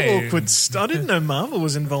Hey. an awkward. I didn't know Marvel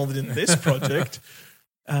was involved in this project,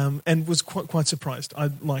 and was quite surprised. I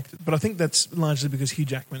liked it, but I think that's largely because Hugh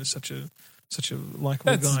Jackman is such a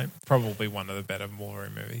likable That's guy. probably one of the better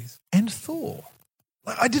Wolverine movies. And Thor,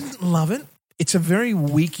 I didn't love it. It's a very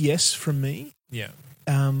weak yes from me. Yeah.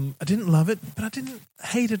 I didn't love it, but I didn't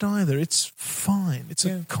hate it either. It's fine. It's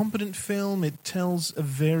Yeah. a competent film. It tells a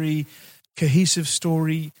very cohesive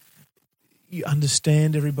story. You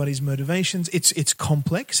understand everybody's motivations. It's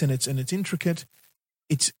complex and it's intricate.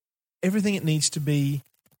 It's everything it needs to be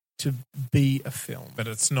a film. But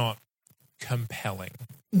it's not compelling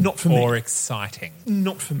Not for or me. exciting.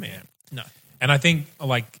 Not for me. No. And I think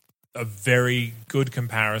like a very good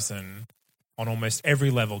comparison on almost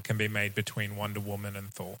every level can be made between Wonder Woman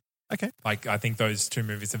and Thor. Okay. Like, I think those two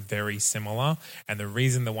movies are very similar. And the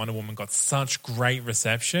reason that Wonder Woman got such great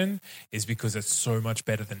reception is because it's so much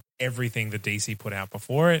better than everything the DC put out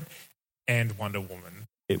before it and Wonder Woman.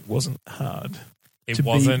 It wasn't hard. It to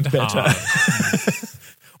wasn't be better. hard.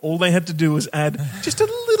 All they had to do was add just a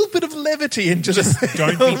little bit of levity into Just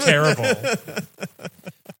don't be terrible.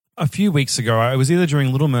 A few weeks ago, I was either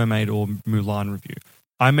doing Little Mermaid or Mulan review.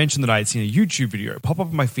 I mentioned that I had seen a YouTube video pop up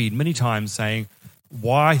on my feed many times saying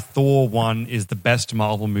why Thor 1 is the best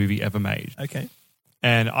Marvel movie ever made. Okay.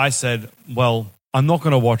 And I said, well, I'm not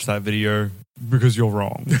going to watch that video because you're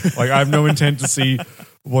wrong. Like, I have no intent to see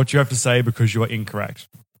what you have to say because you are incorrect.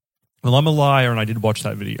 Well, I'm a liar and I did watch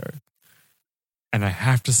that video. And I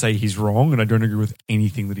have to say he's wrong and I don't agree with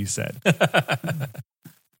anything that he said.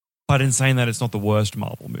 But in saying that, it's not the worst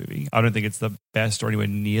Marvel movie. I don't think it's the best or anywhere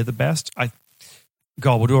near the best.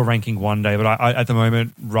 God, we'll do a ranking one day, but I at the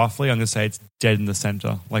moment, roughly, I'm going to say it's dead in the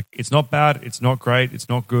center. Like, it's not bad, it's not great, it's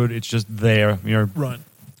not good, it's just there. You know, Right.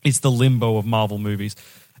 It's the limbo of Marvel movies,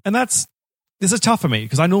 and this is tough for me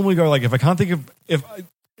because I normally go like, if I can't think of if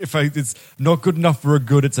it's not good enough for a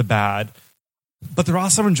good, it's a bad. But there are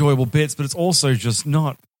some enjoyable bits, but it's also just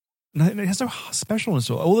not. No, it has no specialness.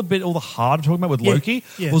 All the hard I'm talking about with Loki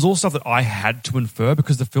was all stuff that I had to infer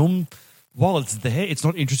because the film, while it's there, it's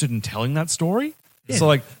not interested in telling that story. Yeah. So,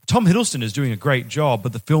 like, Tom Hiddleston is doing a great job,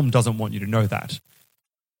 but the film doesn't want you to know that.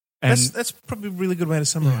 And That's probably a really good way to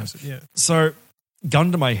summarize it. Yeah. So,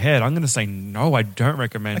 gun to my head, I'm going to say no. I don't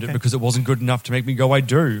recommend it because it wasn't good enough to make me go. I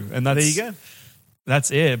do, and that's there you go.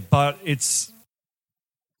 That's it. But it's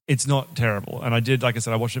not terrible. And I did, like I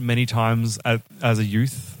said, I watched it many times as a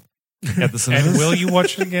youth at the cinemas. And will you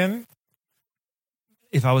watch it again?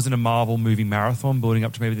 If I was in a Marvel movie marathon building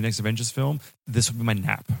up to maybe the next Avengers film, this would be my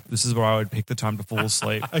nap. This is where I would pick the time to fall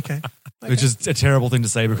asleep. Okay. Which is a terrible thing to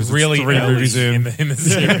say because Really it's 3 movies in the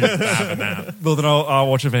series to have a nap. Well, then I'll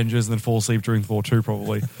watch Avengers and then fall asleep during Thor 2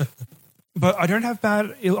 probably. But I don't have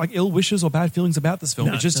ill wishes or bad feelings about this film.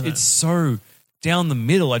 No, It's so down the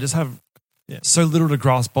middle. I just have so little to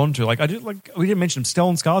grasp onto. We didn't mention him.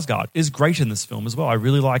 Stellan Skarsgård is great in this film as well. I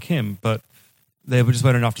really like him, but they were just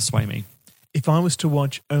weren't enough to sway me. If I was to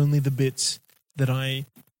watch only the bits that I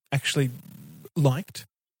actually liked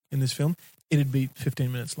in this film, it'd be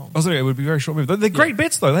 15 minutes long. It would be a very short movie. They're great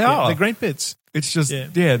bits, though. They are. They're great bits. It's just,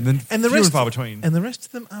 and the rest far between. And the rest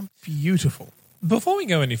of them are beautiful. Before we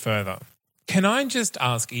go any further, can I just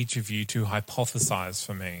ask each of you to hypothesize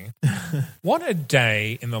for me what a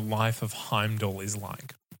day in the life of Heimdall is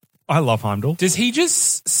like? I love Heimdall. Does he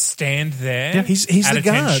just stand there? Yeah, he's at the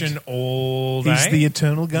guard. attention all day? He's the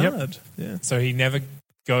eternal guard. Yeah. So he never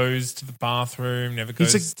goes to the bathroom, never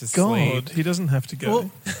goes He's to a god. sleep. He doesn't have to go.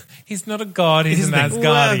 Well, he's not a god. He's an Asgardian.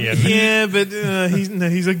 Well, yeah,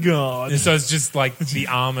 but he's a god. So it's just like the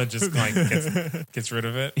armor just like gets rid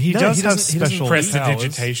of it. He does have special powers.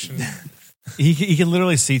 Prestidigitation. He can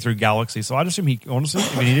literally see through galaxies. So I'd assume honestly,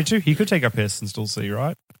 if he needed to, he could take a piss and still see,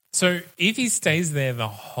 right? So if he stays there the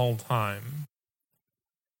whole time,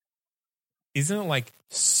 isn't it like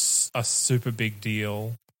a super big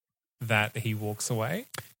deal that he walks away?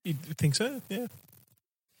 You think so? Yeah.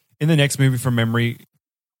 In the next movie from memory,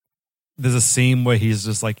 there's a scene where he's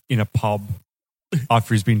just like in a pub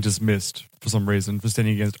after he's been dismissed for some reason for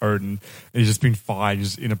standing against Odin. And he's just been fired.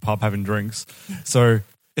 He's in a pub having drinks. So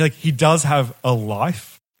like he does have a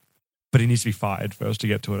life, but he needs to be fired first to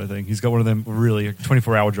get to it, I think. He's got one of them really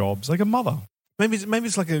 24-hour jobs, like a mother. Maybe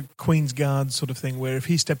it's like a Queen's Guard sort of thing where if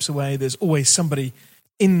he steps away, there's always somebody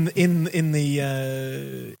in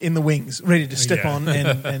the wings ready to step on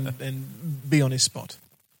and be on his spot.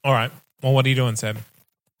 All right. Well, what are you doing, Seb?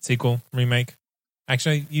 Sequel? Remake?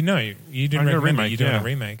 Actually, you didn't recommend it. You're doing a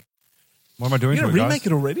remake. What am I doing? You're going to remake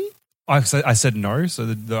it already? I said no. So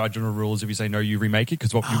the general rule is if you say no, you remake it.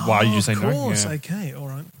 Because why did you say no? Of course. Yeah. Okay. All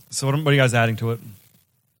right. So what are you guys adding to it?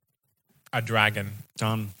 A dragon.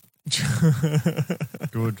 Done.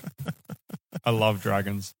 Good. I love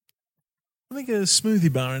dragons. I think a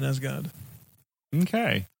smoothie bar in Asgard.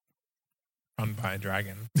 Okay. Run by a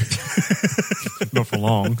dragon. Not for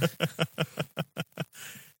long.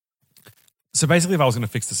 So basically, if I was going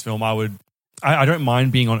to fix this film, I don't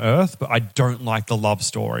mind being on Earth, but I don't like the love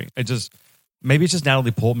story. Maybe it's just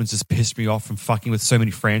Natalie Portman's just pissed me off from fucking with so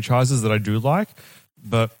many franchises that I do like,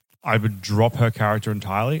 but I would drop her character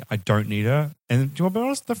entirely. I don't need her. And to be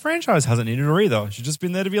honest, the franchise hasn't needed her either. She's just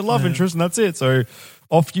been there to be a love interest and that's it. So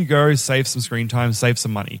off you go, save some screen time, save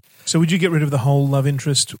some money. So would you get rid of the whole love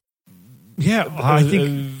interest? Yeah, I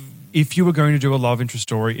think if you were going to do a love interest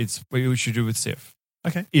story, it's what you should do with Sif.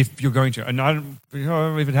 Okay. If you're going to. And I don't,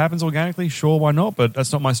 if it happens organically, sure, why not? But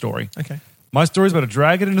that's not my story. Okay. My story is about a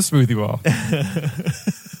dragon in a smoothie bar.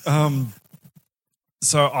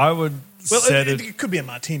 So I would set it. It could be a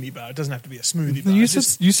martini bar. It doesn't have to be a smoothie bar. You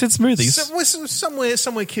said smoothies.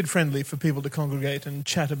 Somewhere kid friendly for people to congregate and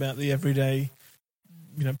chat about the everyday,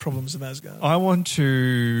 problems of Asgard. I want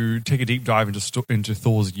to take a deep dive into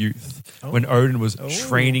Thor's youth when Odin was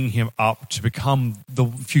training him up to become the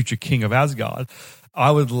future king of Asgard. I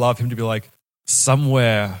would love him to be like,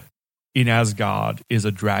 somewhere in Asgard is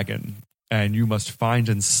a dragon, and you must find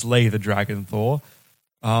and slay the dragon, Thor.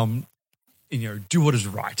 Do what is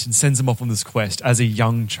right, and sends him off on this quest as a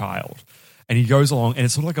young child. And he goes along, and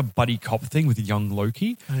it's sort of like a buddy cop thing with young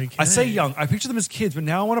Loki. Okay. I say young. I picture them as kids, but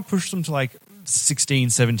now I want to push them to like 16,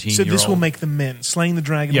 17 So year this old. will make them men. Slaying the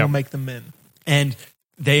dragon will make them men. And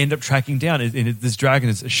they end up tracking down, and this dragon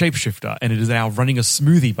is a shapeshifter, and it is now running a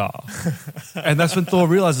smoothie bar. And that's when Thor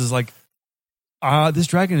realizes, like, this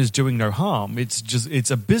dragon is doing no harm.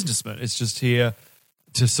 It's a businessman. It's just here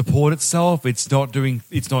to support itself.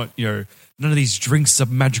 None of these drinks are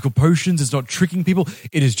magical potions. It's not tricking people.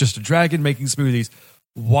 It is just a dragon making smoothies.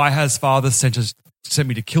 Why has Father sent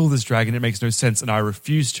me to kill this dragon? It makes no sense, and I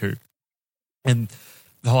refuse to. And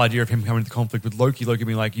the whole idea of him coming into conflict with Loki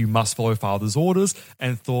being like, you must follow Father's orders,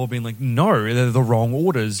 and Thor being like, no, they're the wrong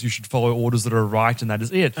orders. You should follow orders that are right, and that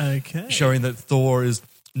is it. Okay. Showing that Thor is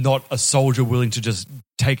not a soldier willing to just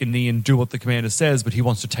take a knee and do what the commander says, but he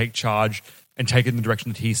wants to take charge and take it in the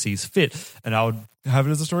direction that he sees fit. And I would have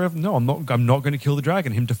it as a story of, no, I'm not going to kill the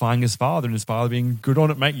dragon. Him defying his father, and his father being good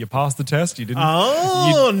on it, mate. You passed the test. You didn't.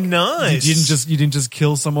 Oh, nice. You didn't just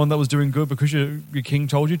kill someone that was doing good because your king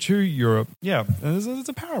told you to. It's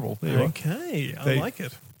a parable. There you are. Okay, I like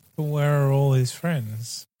it. But where are all his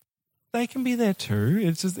friends? They can be there too.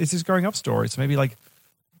 It's his growing up story. So maybe like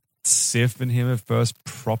Sif and him at first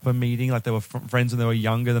proper meeting, like they were friends when they were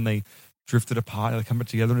younger, then they drifted apart, they come back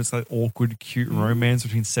together, and it's like awkward, cute romance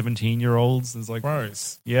between 17-year-olds. It's like,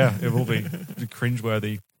 gross. Yeah, it will be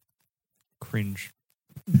cringeworthy. Cringe.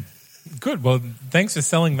 Good. Well, thanks for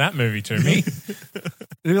selling that movie to me. It'd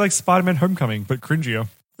be like Spider-Man Homecoming, but cringier.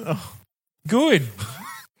 Oh, good.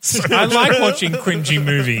 I like watching cringy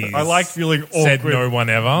movies. I like feeling awkward. Said no one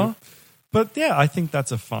ever. But yeah, I think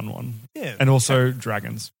that's a fun one. Yeah. And also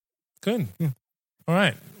dragons. Good. Yeah. All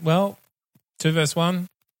right. Well, 2 vs. 1,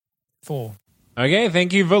 4. Okay,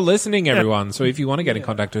 thank you for listening, everyone. So if you want to get in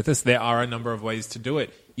contact with us, there are a number of ways to do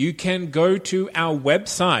it. You can go to our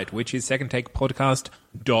website, which is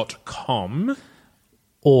secondtakepodcast.com.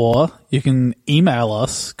 Or you can email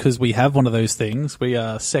us, because we have one of those things. We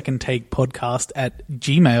are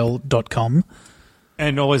secondtakepodcast@gmail.com.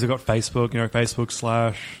 And always we've got Facebook,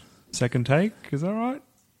 Facebook/Second Take. Is that right?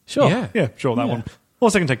 Sure. Yeah, sure, that one. Or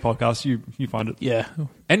Second Take Podcast, you find it. Yeah.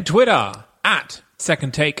 And Twitter,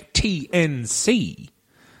 @SecondTakeTNC.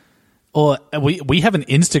 Or we have an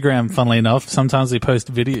Instagram, funnily enough. Sometimes we post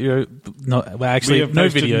video. No videos. No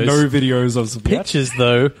videos of pictures,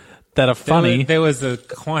 though, that are funny. There was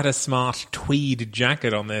quite a smart tweed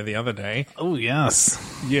jacket on there the other day. Oh, yes.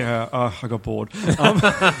 Yeah, I got bored.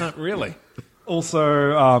 Really?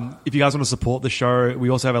 Also, if you guys want to support the show, we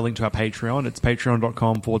also have a link to our Patreon. It's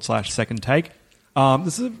patreon.com/Second Take.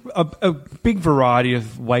 This is a big variety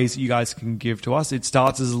of ways that you guys can give to us. It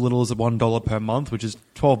starts as little as $1 per month, which is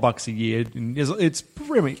 $12 a year. And it's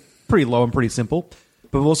pretty low and pretty simple.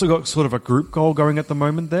 But we've also got sort of a group goal going at the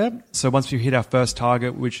moment there. So once we hit our first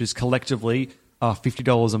target, which is collectively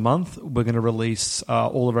 $50 a month, we're going to release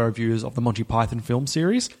all of our reviews of the Monty Python film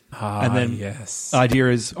series. And then yes. The idea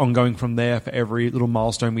is ongoing from there. For every little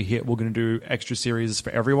milestone we hit, we're going to do extra series for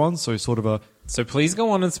everyone. So sort of a... So please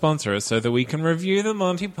go on and sponsor us so that we can review the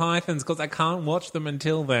Monty Pythons, because I can't watch them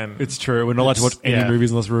until then. It's true. We're not allowed to watch any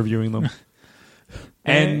movies unless we're reviewing them.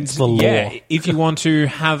 And the law. If you want to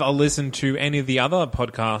have a listen to any of the other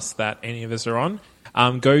podcasts that any of us are on,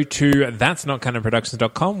 go to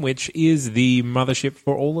that'snotcanonproductions.com, which is the mothership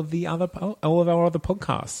for all of our other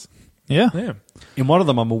podcasts. Yeah. In one of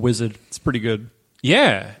them, I'm a wizard. It's pretty good.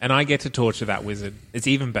 Yeah, and I get to torture that wizard. It's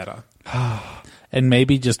even better. And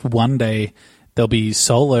maybe just one day there'll be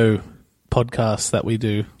solo podcasts that we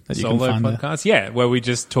do that you can find. Solo podcasts? Yeah, where we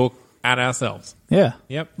just talk at ourselves. Yeah.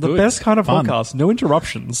 Yep. The good. best kind of Fun. podcast. No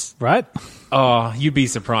interruptions. Right? Oh, you'd be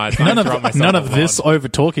surprised. None of this over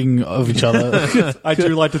talking of each other. I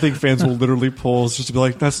do like to think fans will literally pause just to be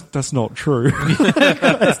like, that's not true.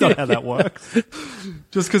 That's not how that works.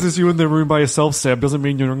 Just because it's you in the room by yourself, Seb, doesn't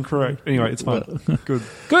mean you're incorrect. Anyway, it's fine. Good.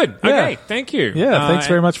 Good. Okay. Thank you. Yeah, thanks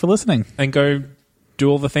very much for listening. And go do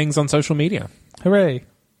all the things on social media. Hooray.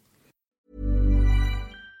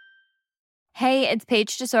 Hey, it's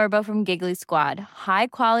Paige DeSorbo from Giggly Squad. High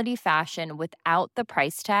quality fashion without the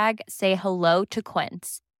price tag. Say hello to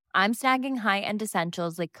Quince. I'm snagging high-end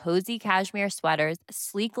essentials like cozy cashmere sweaters,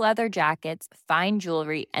 sleek leather jackets, fine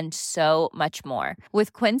jewelry, and so much more.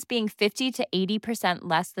 With Quince being 50 to 80%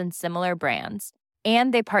 less than similar brands.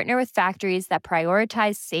 And they partner with factories that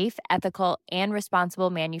prioritize safe, ethical, and responsible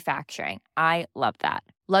manufacturing. I love that.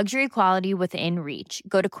 Luxury quality within reach.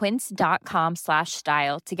 Go to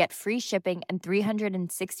quince.com/style to get free shipping and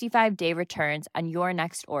 365-day returns on your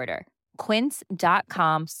next order.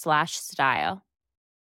 Quince.com/style.